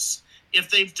members, if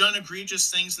they've done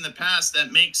egregious things in the past,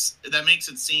 that makes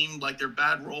it seem like they're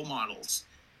bad role models.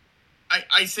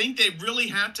 I think they really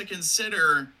have to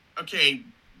consider, okay,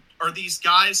 are these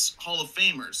guys Hall of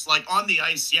Famers? Like, on the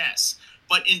ice, yes.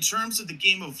 But in terms of the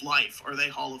game of life, are they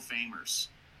Hall of Famers?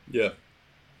 Yeah.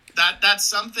 That's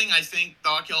something I think the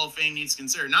Hockey Hall of Fame needs to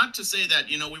consider. Not to say that,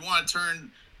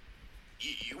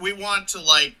 we want to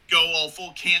like go all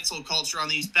full cancel culture on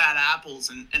these bad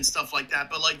apples and stuff like that.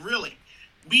 But like, really,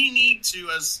 we need to,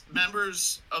 as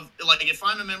members of, like, if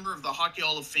I'm a member of the Hockey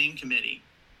Hall of Fame committee,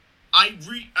 I'm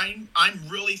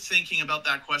really thinking about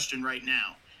that question right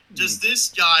now. Does this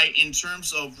guy, in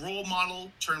terms of role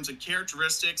model, terms of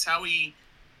characteristics, how he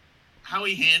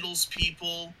handles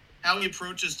people, how he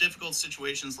approaches difficult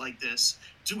situations like this,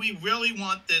 do we really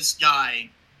want this guy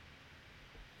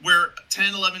where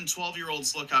 10, 11,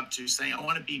 12-year-olds look up to, saying, I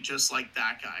want to be just like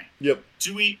that guy? Yep.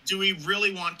 Do we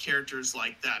really want characters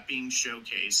like that being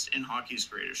showcased in hockey's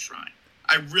greatest shrine?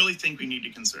 I really think we need to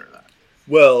consider that.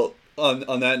 Well,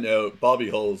 on that note, Bobby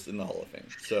Hull's in the Hall of Fame.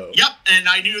 So. Yep, and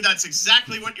I knew that's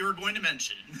exactly what you were going to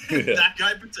mention. That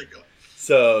guy in particular.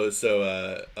 So,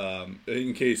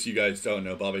 in case you guys don't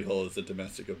know, Bobby Hull is a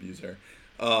domestic abuser,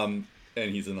 and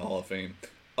he's in the Hall of Fame.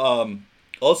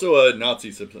 Also a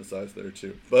Nazi sympathizer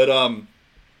too. But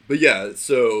yeah.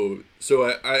 So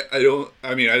I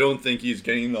don't think he's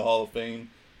getting the Hall of Fame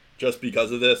just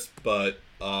because of this. But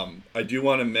I do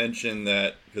want to mention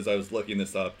that because I was looking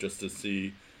this up just to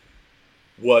see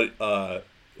what was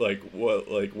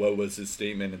his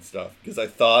statement and stuff, because I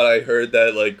thought I heard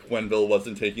that like Quenneville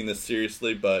wasn't taking this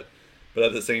seriously, but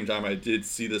at the same time I did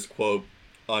see this quote.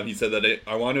 He said that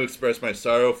I want to express my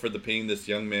sorrow for the pain this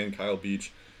young man, Kyle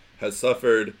Beach, has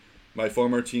suffered My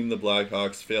former team, the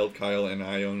Blackhawks, failed Kyle, and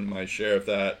I own my share of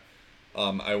that.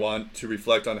 I want to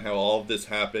reflect on how all of this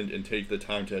happened and take the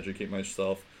time to educate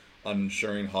myself on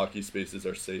ensuring hockey spaces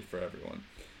are safe for everyone.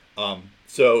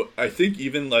 So I think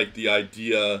even like the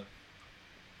idea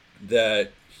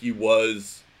that he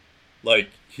was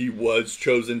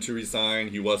chosen to resign,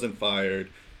 he wasn't fired,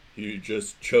 he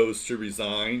just chose to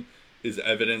resign, is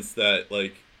evidence that,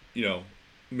 like, you know,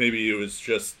 maybe it was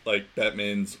just like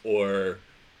Bettman's, or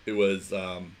it was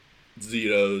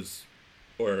Zito's,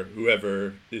 or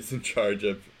whoever is in charge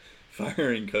of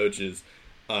firing coaches,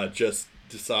 just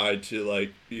decide to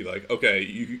like be like, okay,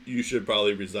 you should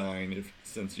probably resign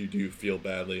since you do feel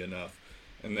badly enough,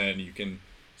 and then you can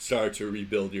start to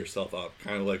rebuild yourself up,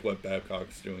 kind of like what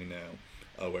Babcock's doing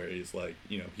now, where he's like,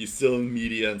 you know, he's still in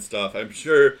media and stuff. I'm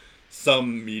sure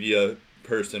some media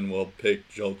person will pick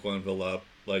Joel Quenneville up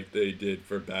like they did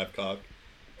for Babcock.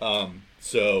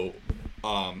 So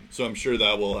I'm sure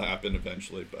that will happen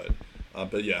eventually,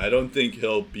 but yeah, I don't think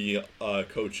he'll be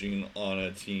coaching on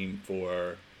a team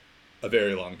for a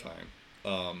very long time.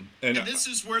 And this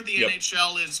is where the yep.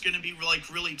 NHL is going to be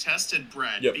like really tested,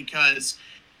 Brett, Yep. because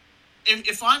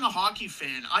if I'm a hockey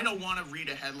fan, I don't want to read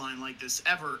a headline like this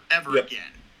ever Yep.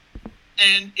 again.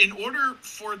 And in order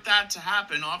for that to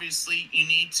happen, obviously, you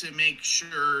need to make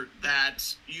sure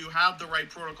that you have the right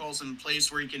protocols in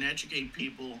place where you can educate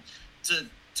people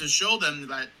to show them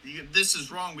that this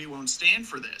is wrong, we won't stand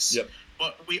for this. Yep.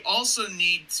 But we also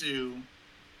need to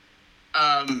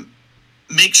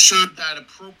make sure that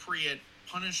appropriate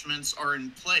punishments are in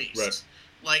place.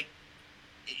 Right.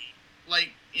 Like,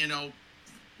 you know,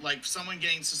 like someone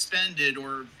getting suspended,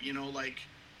 or, you know, like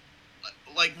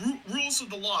rules of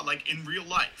the law, like in real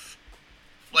life.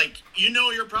 Like, you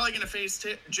know, you're probably going to face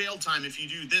jail time if you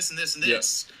do this and this and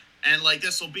this. Yep. And like,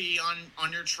 this will be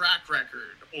on your track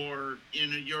record, or, you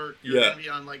know, you're going to be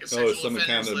on like a sexual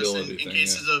offenders list in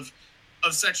cases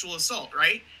of sexual assault,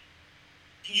 right?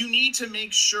 You need to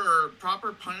make sure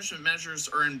proper punishment measures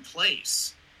are in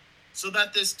place so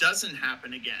that this doesn't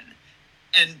happen again.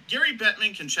 And Gary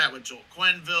Bettman can chat with Joel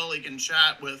Quenneville. He can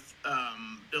chat with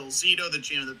Bill Zito, the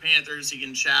GM of the Panthers. He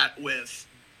can chat with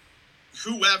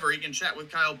whoever. He can chat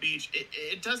with Kyle Beach.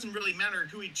 It doesn't really matter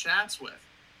who he chats with.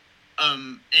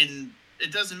 And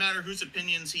it doesn't matter whose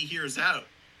opinions he hears out.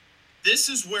 This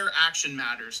is where action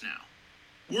matters now.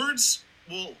 Words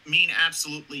will mean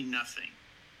absolutely nothing.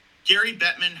 Gary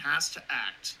Bettman has to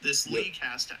act. This league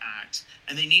has to act.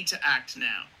 And they need to act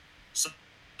now. So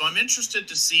I'm interested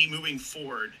to see moving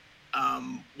forward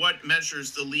what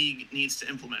measures the league needs to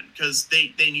implement, because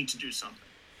they need to do something.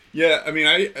 Yeah, I mean,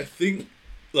 I think,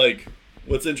 like,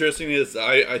 what's interesting is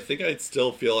I think I'd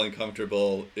still feel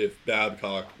uncomfortable if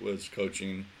Babcock was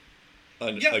coaching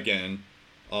again.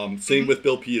 Same with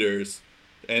Bill Peters.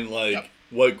 And, like,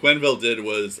 what Quenneville did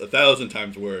was 1,000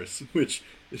 times worse, which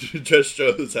just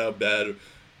shows how bad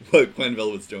what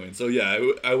Quenneville was doing. So,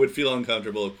 yeah, I would feel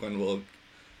uncomfortable if Quenneville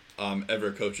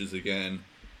ever coaches again.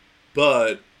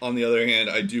 But on the other hand,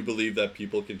 I do believe that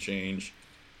people can change,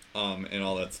 and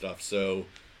all that stuff. So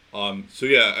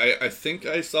yeah, I think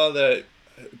I saw that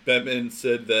Bettman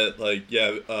said that, like,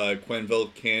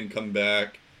 Quenneville can come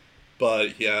back,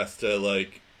 but he has to,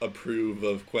 like, approve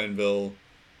of Quenneville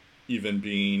even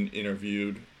being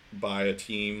interviewed by a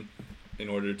team in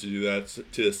order to do that,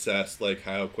 to assess, like,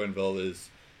 how Quenneville is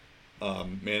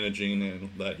managing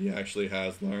and that he actually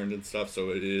has learned and stuff. So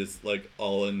it is, like,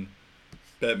 all in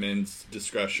Bettman's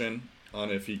discretion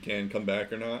on if he can come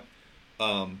back or not.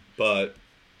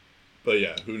 But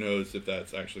yeah, who knows if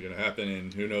that's actually going to happen,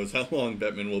 and who knows how long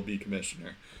Bettman will be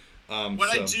commissioner.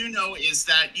 I do know is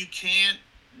that you can't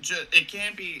it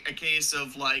can't be a case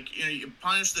of, like, you know, you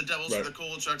punish the Devils for the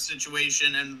Kovalchuk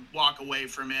situation and walk away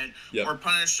from it, or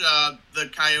punish the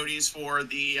Coyotes for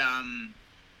the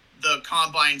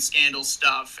Combine scandal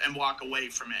stuff and walk away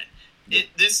from it.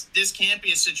 This can't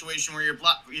be a situation where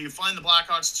you find the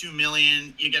Blackhawks $2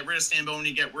 million, you get rid of Stambone,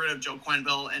 you get rid of Joe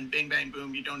Quenneville, and bing bang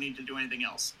boom, you don't need to do anything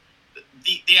else.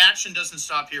 The action doesn't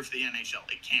stop here for the NHL.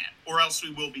 It can't, or else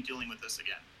we will be dealing with this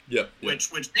again.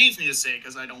 Which pains me to say,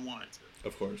 because I don't want it to.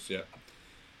 Of course, yeah.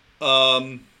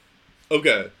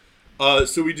 Okay.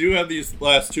 So we do have these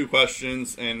last two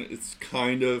questions, and it's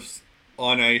kind of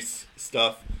on ice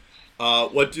stuff.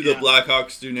 What do the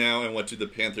Blackhawks do now, and what do the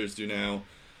Panthers do now?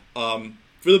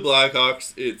 For the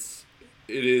Blackhawks, it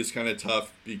is kind of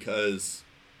tough because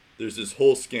there's this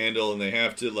whole scandal, and they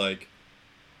have to, like,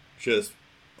 just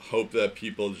hope that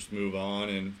people just move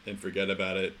on and forget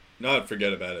about it. Not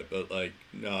forget about it, but, like,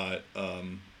 not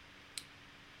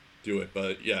do it.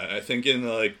 But yeah, I think in,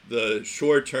 like, the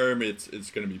short term, it's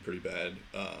going to be pretty bad.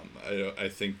 I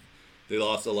think They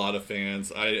lost a lot of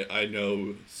fans. I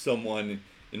know someone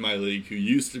in my league who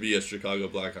used to be a Chicago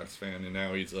Blackhawks fan, and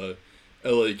now he's a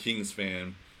LA Kings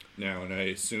fan now, and I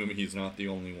assume he's not the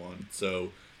only one.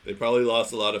 So they probably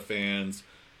lost a lot of fans.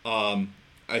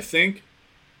 I think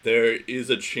there is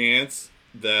a chance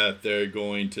that they're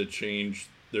going to change.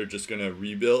 They're just going to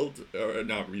rebuild, or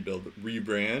not rebuild,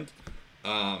 rebrand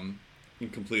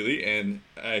completely, and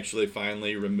actually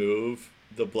finally remove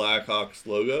the Blackhawks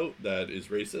logo that is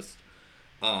racist.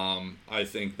 I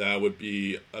think that would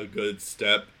be a good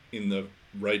step in the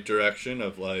right direction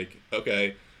of like,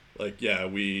 okay, like, yeah,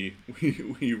 we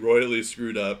royally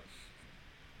screwed up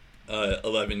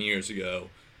 11 years ago,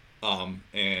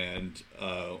 and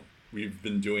we've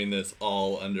been doing this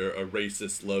all under a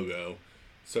racist logo.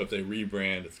 So if they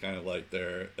rebrand, it's kind of like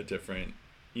they're a different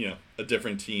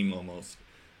team almost.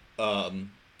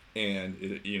 And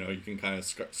you can kind of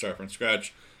start from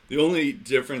scratch. The only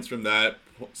difference from that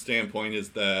standpoint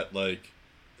is that, like,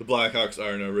 the Blackhawks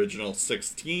are an original 6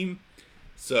 team,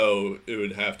 so it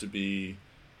would have to be,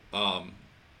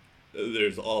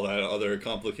 there's all that other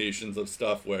complications of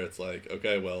stuff where it's like,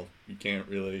 okay, well, the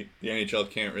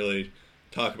NHL can't really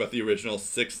talk about the original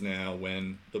 6 now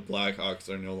when the Blackhawks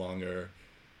are no longer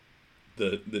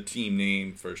the team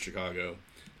name for Chicago.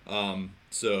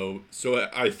 So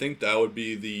I think that would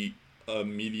be the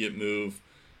immediate move.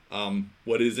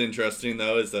 What is interesting,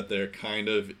 though, is that they're kind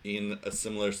of in a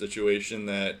similar situation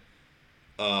that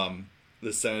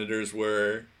the Senators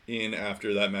were in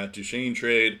after that Matt Duchene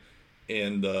trade,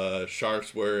 and the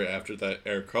Sharks were after that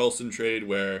Erik Karlsson trade,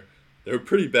 where they were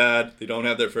pretty bad. They don't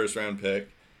have their first-round pick.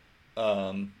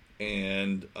 And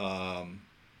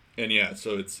yeah,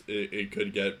 so it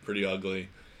could get pretty ugly.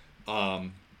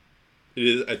 It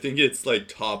is. I think it's like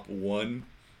top 1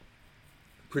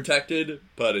 protected,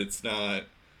 but it's not.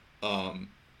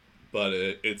 But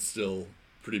it's still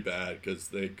pretty bad because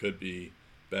they could be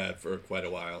bad for quite a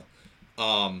while.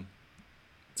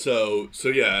 So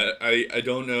yeah, I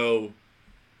don't know.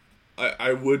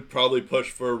 I would probably push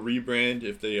for a rebrand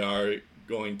if they are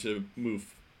going to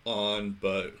move on,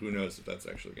 but who knows if that's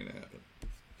actually going to happen.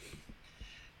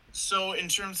 So in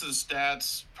terms of the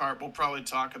stats part, we'll probably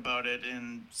talk about it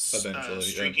in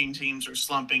streaking teams or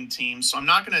slumping teams. So I'm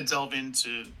not going to delve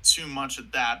into too much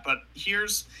of that, but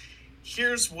here's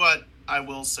what I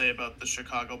will say about the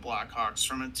Chicago Blackhawks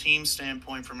from a team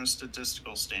standpoint, from a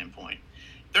statistical standpoint.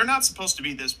 They're not supposed to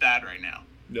be this bad right now.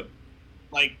 Yep.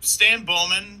 Like, Stan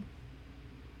Bowman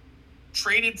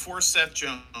traded for Seth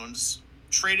Jones,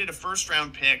 traded a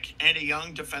first-round pick and a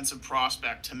young defensive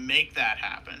prospect to make that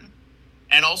happen,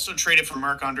 and also traded for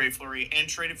Marc-Andre Fleury and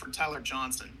traded for Tyler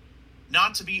Johnson,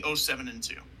 not to be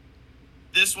 0-7-2.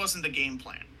 This wasn't the game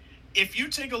plan. If you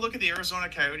take a look at the Arizona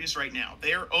Coyotes right now,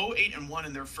 they are 0-8-1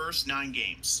 in their first 9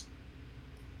 games.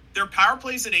 Their power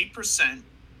plays at 8%.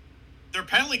 Their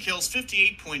penalty kills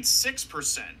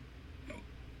 58.6%.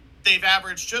 They've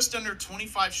averaged just under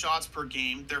 25 shots per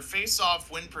game. Their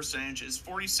face-off win percentage is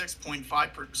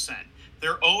 46.5%.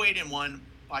 They're 0-8-1,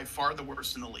 by far the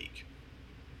worst in the league.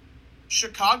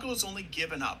 Chicago's only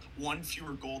given up 1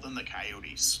 fewer goal than the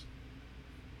Coyotes.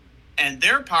 And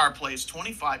their power play is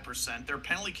 25%. Their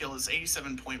penalty kill is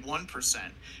 87.1%.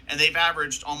 And they've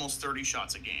averaged almost 30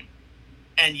 shots a game.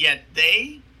 And yet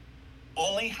they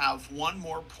only have 1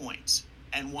 more point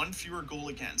and 1 fewer goal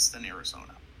against than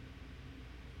Arizona.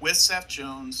 With Seth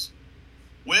Jones,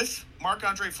 with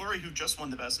Marc-Andre Fleury, who just won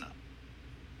the Vezina,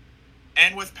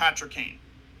 and with Patrick Kane,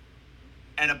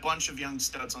 and a bunch of young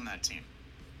studs on that team.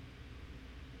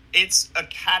 It's a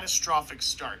catastrophic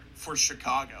start for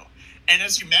Chicago. And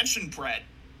as you mentioned, Brett,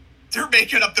 they're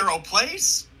making up their own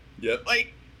place. Yep.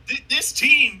 Like, this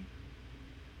team,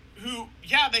 who,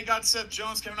 yeah, they got Seth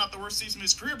Jones coming off the worst season of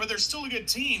his career, but they're still a good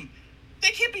team. They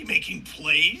can't be making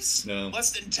plays less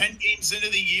than 10 games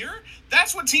into the year.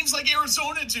 That's what teams like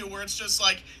Arizona do, where it's just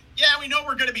like, yeah, we know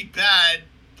we're going to be bad,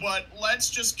 but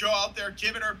let's just go out there,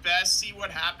 give it our best, see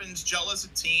what happens, gel as a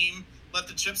team, let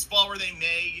the chips fall where they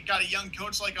may. You got a young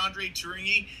coach like Andre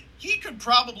Tourigny. He could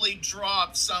probably draw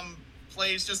up some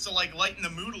plays just to, like, lighten the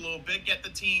mood a little bit, get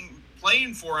the team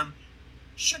playing for him.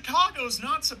 Chicago's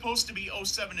not supposed to be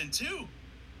 0-7-2.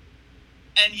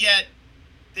 And yet,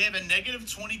 they have a negative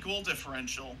 20 goal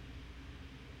differential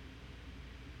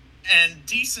and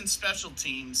decent special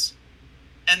teams,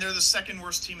 and they're the second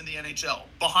worst team in the NHL,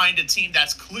 behind a team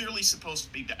that's clearly supposed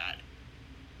to be bad.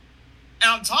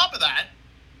 And on top of that,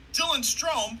 Dylan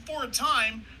Strome, for a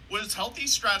time, was healthy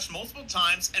scratched multiple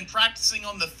times and practicing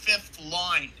on the 5th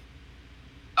line.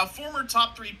 A former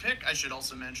top 3 pick, I should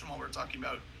also mention, while we're talking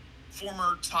about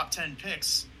former top 10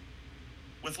 picks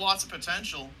with lots of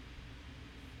potential.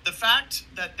 the fact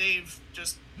that they've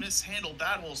just mishandled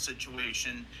that whole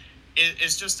situation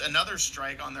is just another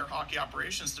strike on their hockey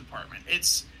operations department.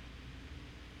 It's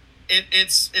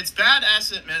bad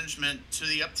asset management to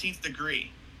the upteenth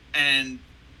degree, and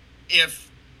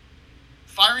if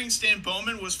firing Stan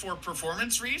Bowman was for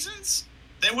performance reasons,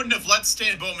 they wouldn't have let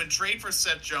Stan Bowman trade for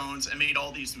Seth Jones and made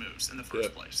all these moves in the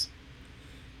first place.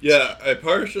 Yeah,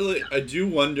 I do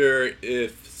wonder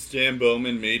if Stan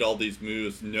Bowman made all these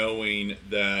moves knowing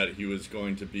that he was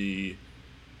going to be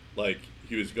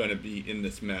in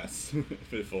this mess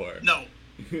before. No.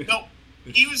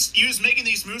 He was making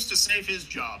these moves to save his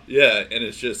job. Yeah, and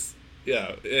it's just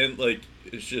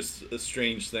it's just a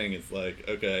strange thing. It's like,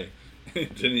 okay,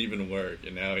 it didn't even work,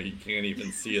 and now he can't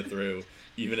even see it through,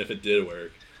 even if it did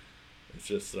work. It's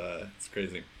just it's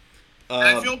crazy.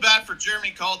 I feel bad for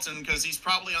Jeremy Colton because he's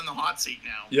probably on the hot seat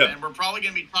now. Yeah. And we're probably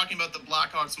going to be talking about the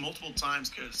Blackhawks multiple times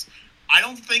because I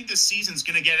don't think this season's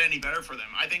going to get any better for them.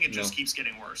 I think it just keeps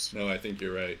getting worse. No, I think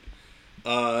you're right.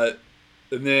 And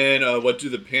then what do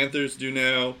the Panthers do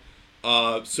now?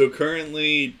 So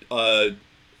currently,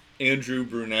 Andrew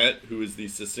Brunette, who is the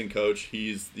assistant coach,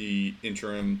 he's the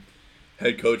interim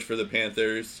head coach for the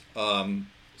Panthers.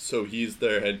 So he's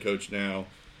their head coach now.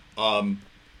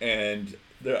 And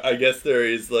I guess there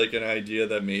is like an idea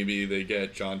that maybe they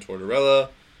get John Tortorella.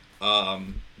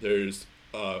 There's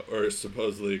or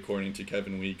supposedly, according to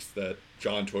Kevin Weeks, that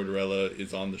John Tortorella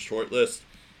is on the short list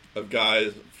of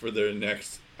guys for their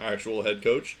next actual head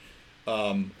coach.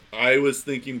 I was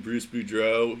thinking Bruce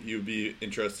Boudreau. He would be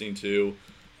interesting too,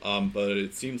 but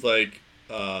it seems like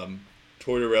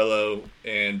Tortorella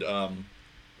and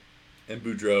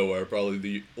Boudreau are probably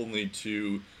the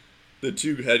two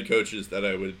head coaches that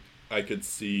I could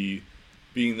see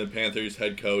being the Panthers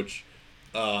head coach.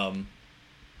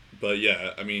 But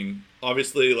yeah, I mean,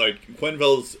 obviously, like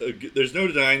there's no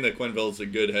denying that Quenneville's a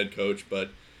good head coach, but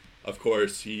of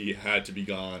course he had to be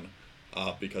gone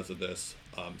because of this.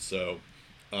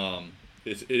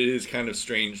 It is kind of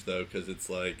strange though, because it's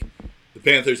like the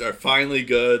Panthers are finally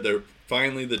good. They're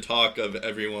finally the talk of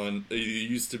everyone. It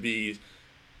used to be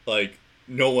like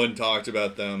no one talked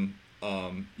about them,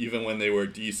 even when they were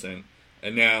decent.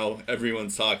 And now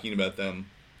everyone's talking about them,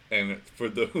 and for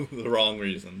the wrong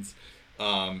reasons.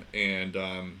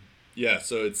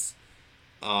 So it's,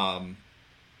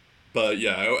 but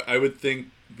yeah, I would think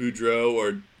Boudreau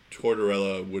or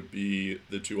Tortorella would be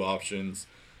the two options.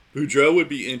 Boudreau would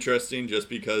be interesting just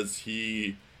because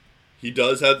he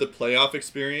does have the playoff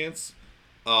experience,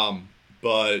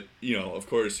 but of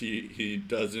course he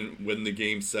doesn't win the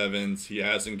game sevens. He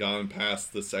hasn't gone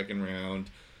past the second round,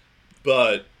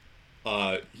 but.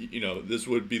 This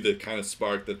would be the kind of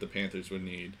spark that the Panthers would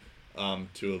need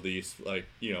to at least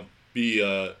be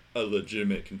a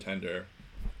legitimate contender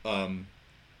in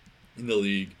the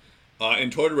league.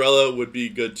 And Tortorella would be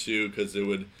good too because it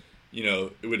would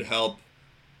help.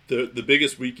 The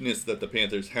biggest weakness that the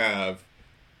Panthers have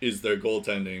is their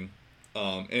goaltending.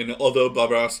 And although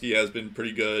Bobrovsky has been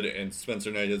pretty good and Spencer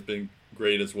Knight has been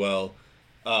great as well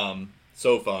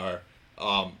so far,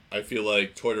 I feel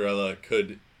like Tortorella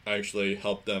could actually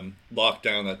help them lock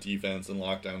down that defense and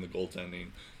lock down the goaltending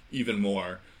even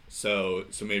more. So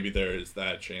maybe there is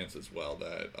that chance as well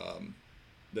that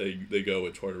they go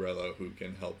with Tortorella, who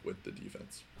can help with the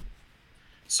defense.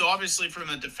 So obviously from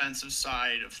the defensive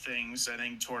side of things, I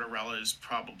think Tortorella is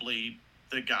probably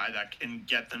the guy that can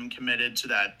get them committed to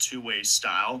that two-way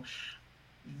style.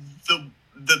 The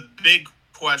big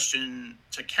question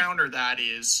to counter that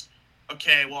is,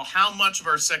 okay, well, how much of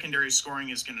our secondary scoring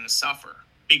is going to suffer?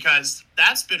 Because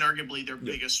that's been arguably their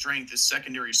biggest strength is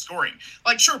secondary scoring.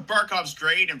 Like, sure, Barkov's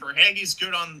great and Verhaeghe's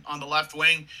good on the left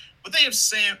wing, but they have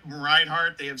Sam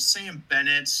Reinhart, they have Sam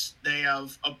Bennett, they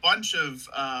have a bunch of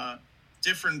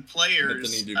different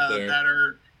players that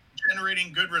are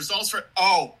generating good results for.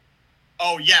 Oh,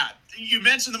 yeah. You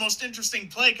mentioned the most interesting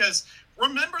play because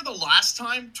remember the last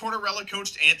time Tortorella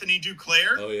coached Anthony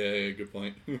Duclair? Oh, yeah, good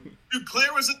point.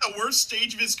 Duclair was at the worst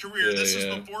stage of his career. This was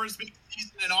before his big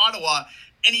season in Ottawa.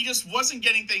 And he just wasn't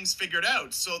getting things figured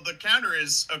out. So the counter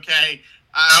is, okay,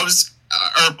 are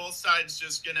both sides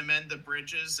just going to mend the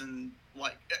bridges? And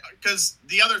because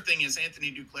the other thing is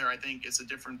Anthony Duclair, I think, is a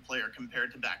different player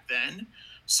compared to back then.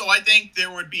 So I think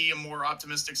there would be a more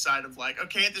optimistic side of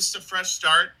okay, this is a fresh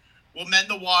start. We'll mend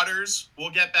the waters. We'll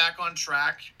get back on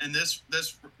track. And this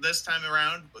time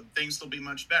around, things will be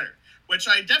much better, which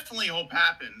I definitely hope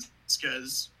happens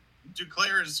because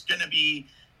Duclair is going to be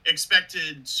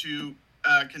expected to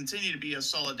continue to be a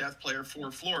solid depth player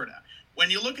for Florida.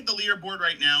 When you look at the leaderboard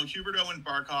right now, Huberdeau and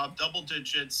Barkov, double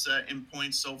digits in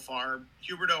points so far.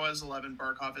 Huberdeau has 11,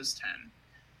 Barkov has 10.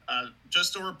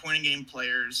 just over point a game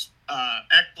players.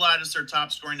 Ekblad is their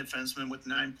top scoring defenseman with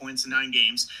 9 points in 9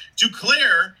 games.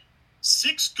 Duclair,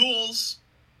 6 goals,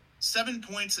 7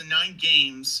 points in 9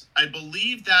 games. I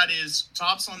believe that is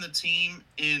tops on the team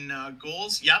in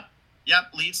goals. Yep,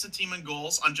 leads the team in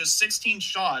goals on just 16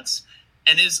 shots.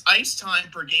 And his ice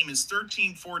time per game is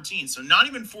 13-14, so not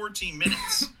even 14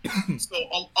 minutes. So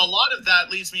a lot of that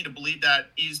leads me to believe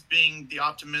that he's being the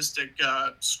optimistic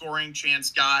scoring chance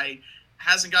guy.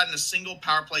 Hasn't gotten a single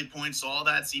power play point, so all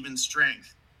that's even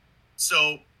strength.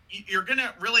 So you're going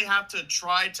to really have to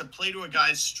try to play to a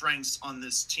guy's strengths on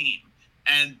this team.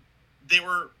 And they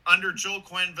were under Joel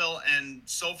Quenneville, and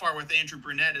so far with Andrew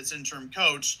Brunette as interim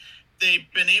coach,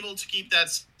 they've been able to keep that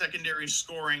secondary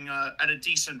scoring at a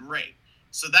decent rate.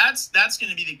 So that's going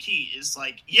to be the key is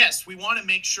like, yes, we want to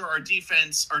make sure our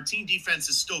team defense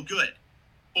is still good,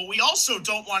 but we also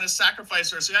don't want to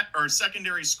sacrifice our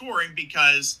secondary scoring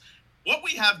because what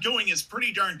we have going is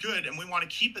pretty darn good and we want to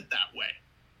keep it that way.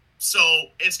 So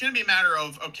it's going to be a matter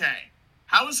of, okay,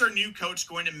 how is our new coach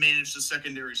going to manage the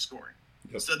secondary scoring?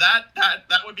 Yep. So that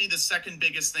would be the second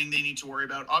biggest thing they need to worry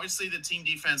about. Obviously the team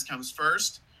defense comes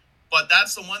first. But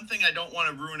that's the one thing I don't want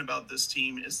to ruin about this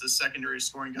team is the secondary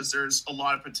scoring because there's a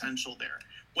lot of potential there.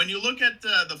 When you look at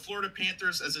the Florida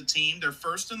Panthers as a team, they're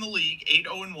first in the league,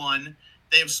 8-0-1.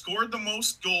 They have scored the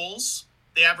most goals.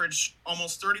 They average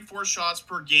almost 34 shots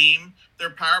per game.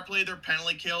 Their power play, their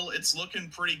penalty kill, it's looking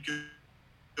pretty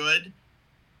good.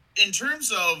 In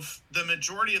terms of the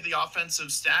majority of the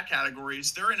offensive stat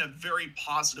categories, they're in a very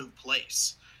positive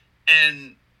place.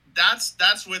 And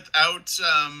that's without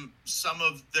some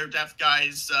of their depth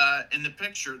guys in the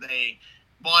picture. They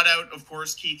bought out, of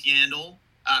course, Keith Yandel.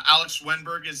 Alex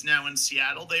Wenberg is now in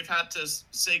Seattle. They've had to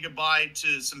say goodbye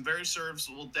to some very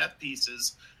serviceable depth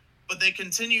pieces, but they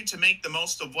continue to make the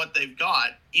most of what they've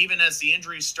got. Even as the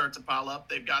injuries start to pile up,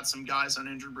 they've got some guys on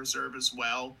injured reserve as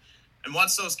well. And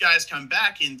once those guys come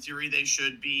back, in theory, they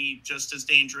should be just as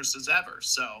dangerous as ever.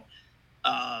 So,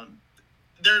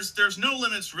 There's no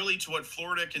limits really to what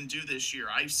Florida can do this year.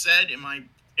 I've said in my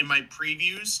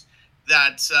previews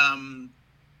that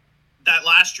that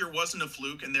last year wasn't a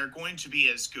fluke, and they're going to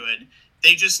be as good.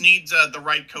 They just need the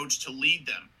right coach to lead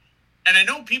them. And I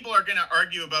know people are going to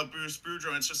argue about Bruce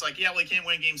Boudreau. It's just like, yeah, well, they can't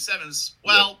win Game 7s.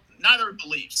 Well, neither are the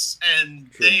Leafs,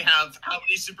 and True. They have how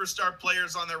many superstar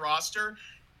players on their roster.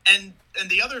 And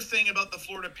the other thing about the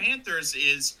Florida Panthers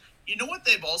is, you know what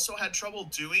they've also had trouble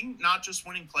doing? Not just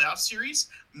winning playoff series,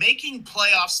 making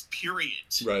playoffs, period.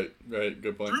 Right.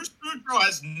 Good point. Bruce Boudreau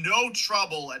has no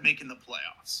trouble at making the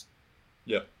playoffs.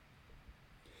 Yep.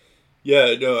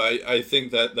 Yeah, no, I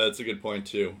think that's a good point,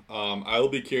 too. I will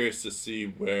be curious to see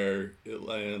where it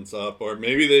lands up. Or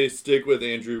maybe they stick with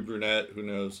Andrew Brunette. Who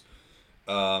knows?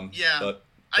 But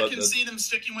I can see them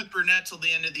sticking with Brunette till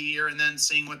the end of the year and then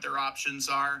seeing what their options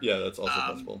are. Yeah, that's also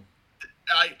possible.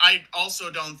 I also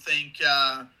don't think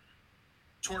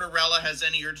Tortorella has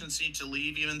any urgency to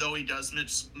leave, even though he does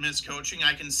miss coaching.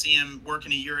 I can see him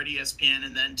working a year at ESPN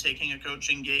and then taking a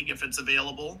coaching gig if it's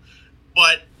available.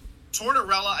 But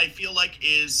Tortorella, I feel like,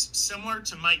 is similar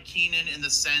to Mike Keenan in the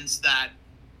sense that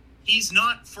he's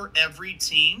not for every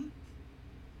team.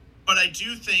 But I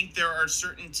do think there are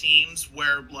certain teams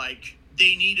where, like,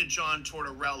 they need a John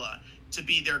Tortorella to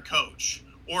be their coach,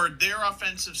 or their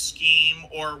offensive scheme,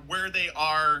 or where they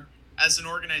are as an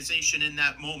organization in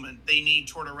that moment. They need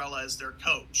Tortorella as their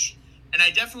coach. And I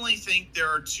definitely think there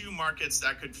are two markets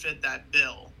that could fit that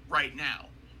bill right now.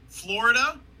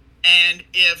 Florida, and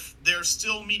if they're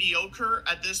still mediocre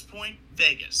at this point,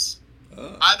 Vegas.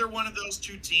 Either one of those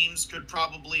two teams could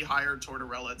probably hire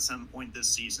Tortorella at some point this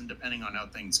season, depending on how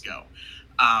things go.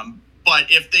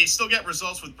 But if they still get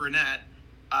results with Brunette,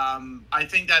 I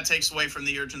think that takes away from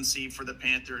the urgency for the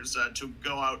Panthers to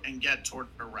go out and get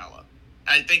Tortorella.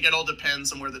 I think it all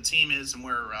depends on where the team is and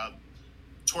where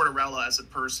Tortorella as a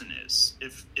person is,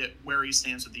 where he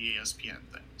stands with the ESPN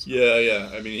thing. So.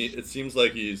 Yeah. I mean, it seems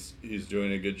like he's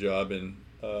doing a good job in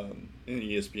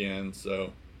ESPN.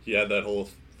 So he had that whole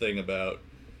thing about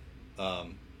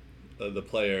the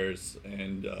players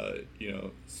and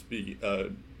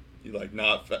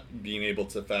not being able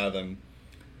to fathom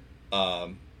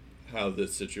how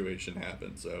this situation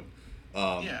happened. So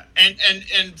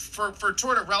and for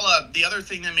Tortorella, the other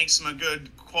thing that makes him a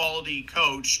good quality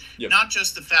coach, not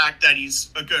just the fact that he's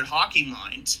a good hockey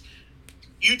mind.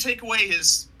 You take away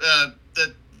his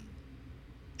the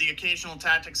occasional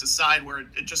tactics aside where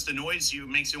it just annoys you,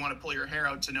 makes you want to pull your hair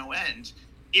out to no end.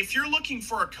 If you're looking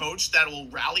for a coach that will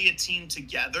rally a team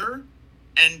together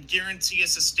and guarantee a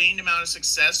sustained amount of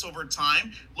success over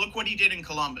time, look what he did in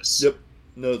Columbus. Yep.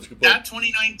 No, that's a good point. That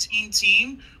 2019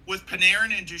 team with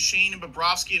Panarin and Duchesne and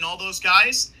Bobrovsky and all those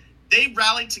guys, they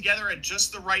rallied together at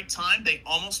just the right time. They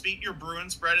almost beat your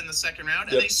Bruins, Brett, in the second round,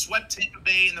 and they swept Tampa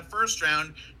Bay in the first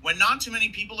round when not too many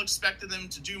people expected them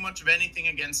to do much of anything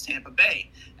against Tampa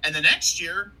Bay. And the next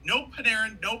year, no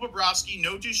Panarin, no Bobrovsky,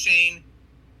 no Duchesne.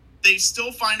 They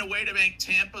still find a way to make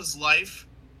Tampa's life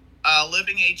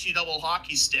living HE double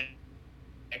hockey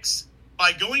sticks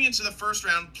by going into the first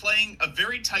round, playing a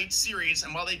very tight series.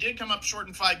 And while they did come up short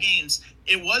in 5 games,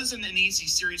 it wasn't an easy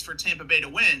series for Tampa Bay to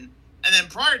win. And then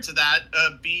prior to that,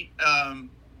 beat a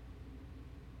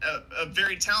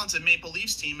very talented Maple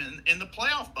Leafs team in the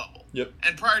playoff bubble. Yep.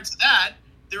 And prior to that,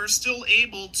 they were still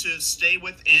able to stay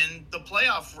within the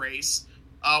playoff race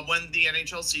when the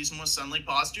NHL season was suddenly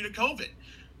paused due to COVID.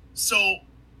 So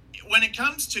when it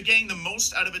comes to getting the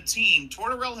most out of a team,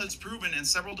 Tortorella has proven in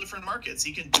several different markets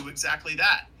he can do exactly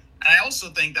that. And I also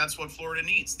think that's what Florida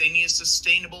needs. They need a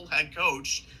sustainable head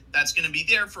coach that's going to be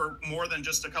there for more than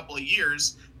just a couple of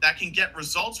years, that can get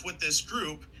results with this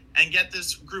group and get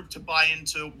this group to buy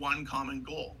into one common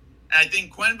goal. And I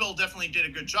think Quenneville definitely did a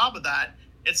good job of that.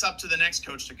 It's up to the next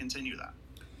coach to continue that.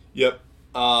 Yep.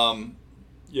 I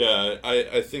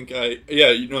think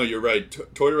you're right.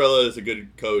 Tortorella is a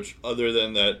good coach, other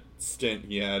than that stint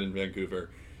he had in Vancouver.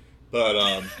 But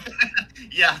that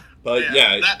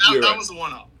was the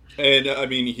one up. And I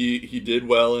mean, he did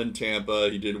well in Tampa.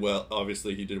 He did well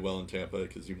in Tampa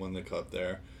because he won the cup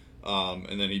there.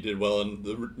 And then he did well in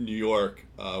New York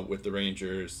with the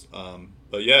Rangers.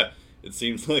 But yeah, it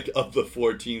seems like of the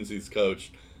 4 teams he's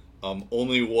coached,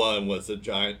 only one was a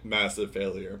giant, massive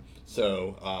failure.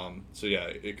 So yeah,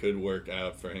 it could work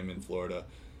out for him in Florida.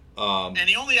 And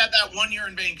he only had that 1 year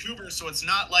in Vancouver, so it's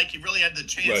not like he really had the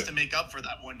chance to make up for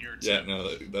that 1 year. Yeah,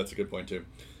 no, that's a good point too.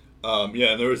 And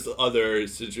there was other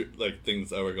things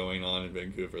that were going on in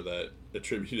Vancouver that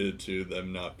attributed to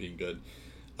them not being good.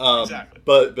 Exactly.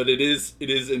 But it is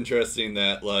interesting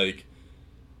that like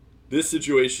this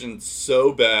situation's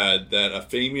so bad that a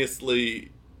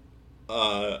famously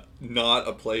not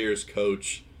a player's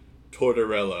coach,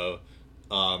 Tortorella,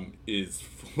 is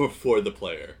for the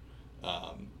player.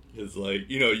 Is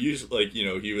usually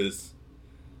he was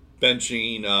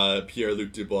benching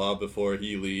Pierre-Luc Dubois before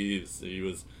he leaves. He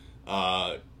was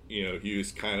he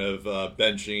was kind of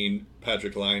benching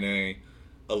Patrick Laine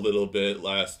a little bit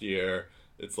last year.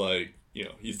 It's like,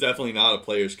 he's definitely not a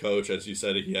player's coach. As you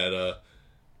said, he had a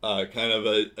kind of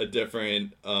a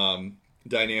different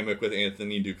dynamic with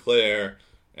Anthony Duclair.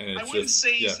 And I wouldn't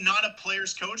say he's not a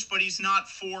player's coach, but he's not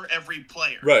for every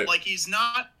player. Right. Like he's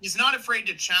not afraid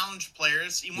to challenge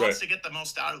players. He wants to get the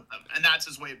most out of them, and that's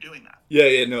his way of doing that.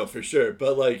 Yeah, no, for sure.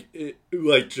 But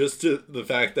just to the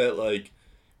fact that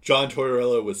John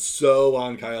Tortorella was so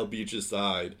on Kyle Beach's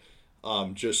side,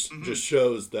 just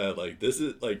shows that this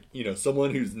is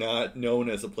someone who's not known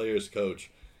as a player's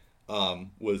coach,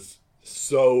 was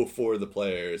so for the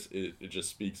players. It just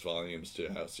speaks volumes to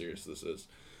how serious this is.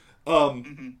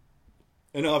 And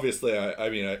obviously,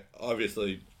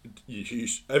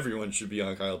 everyone should be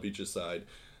on Kyle Beach's side.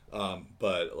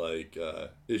 But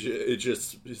it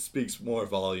just speaks more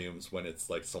volumes when it's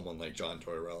someone like John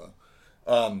Tortorella.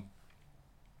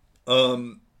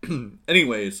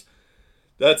 Anyways,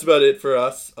 that's about it for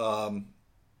us.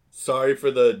 Sorry for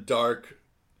the dark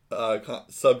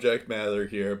subject matter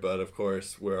here, but of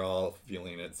course we're all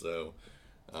feeling it, so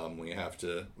we have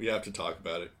to talk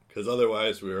about it, because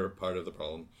otherwise we're part of the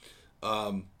problem.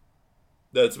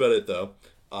 That's about it, though.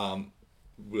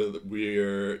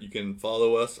 You can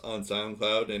follow us on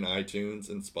SoundCloud and iTunes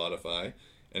and Spotify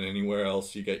and anywhere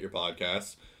else you get your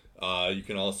podcasts. You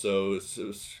can also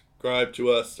subscribe to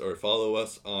us or follow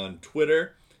us on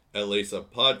Twitter at Lace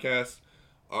Up Podcast.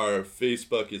 Our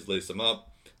Facebook is Lace 'em Up.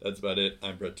 That's about it.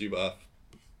 I'm Brett Duboff.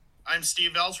 I'm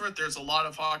Steve Ellsworth. There's a lot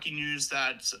of hockey news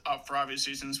that, for obvious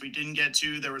reasons, we didn't get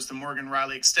to. There was the Morgan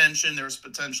Riley extension. There was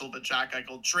potential of a Jack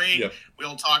Eichel trade. Yep.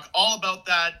 We'll talk all about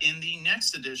that in the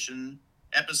next edition,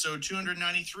 episode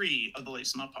 293 of the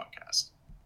Lace 'em Up podcast.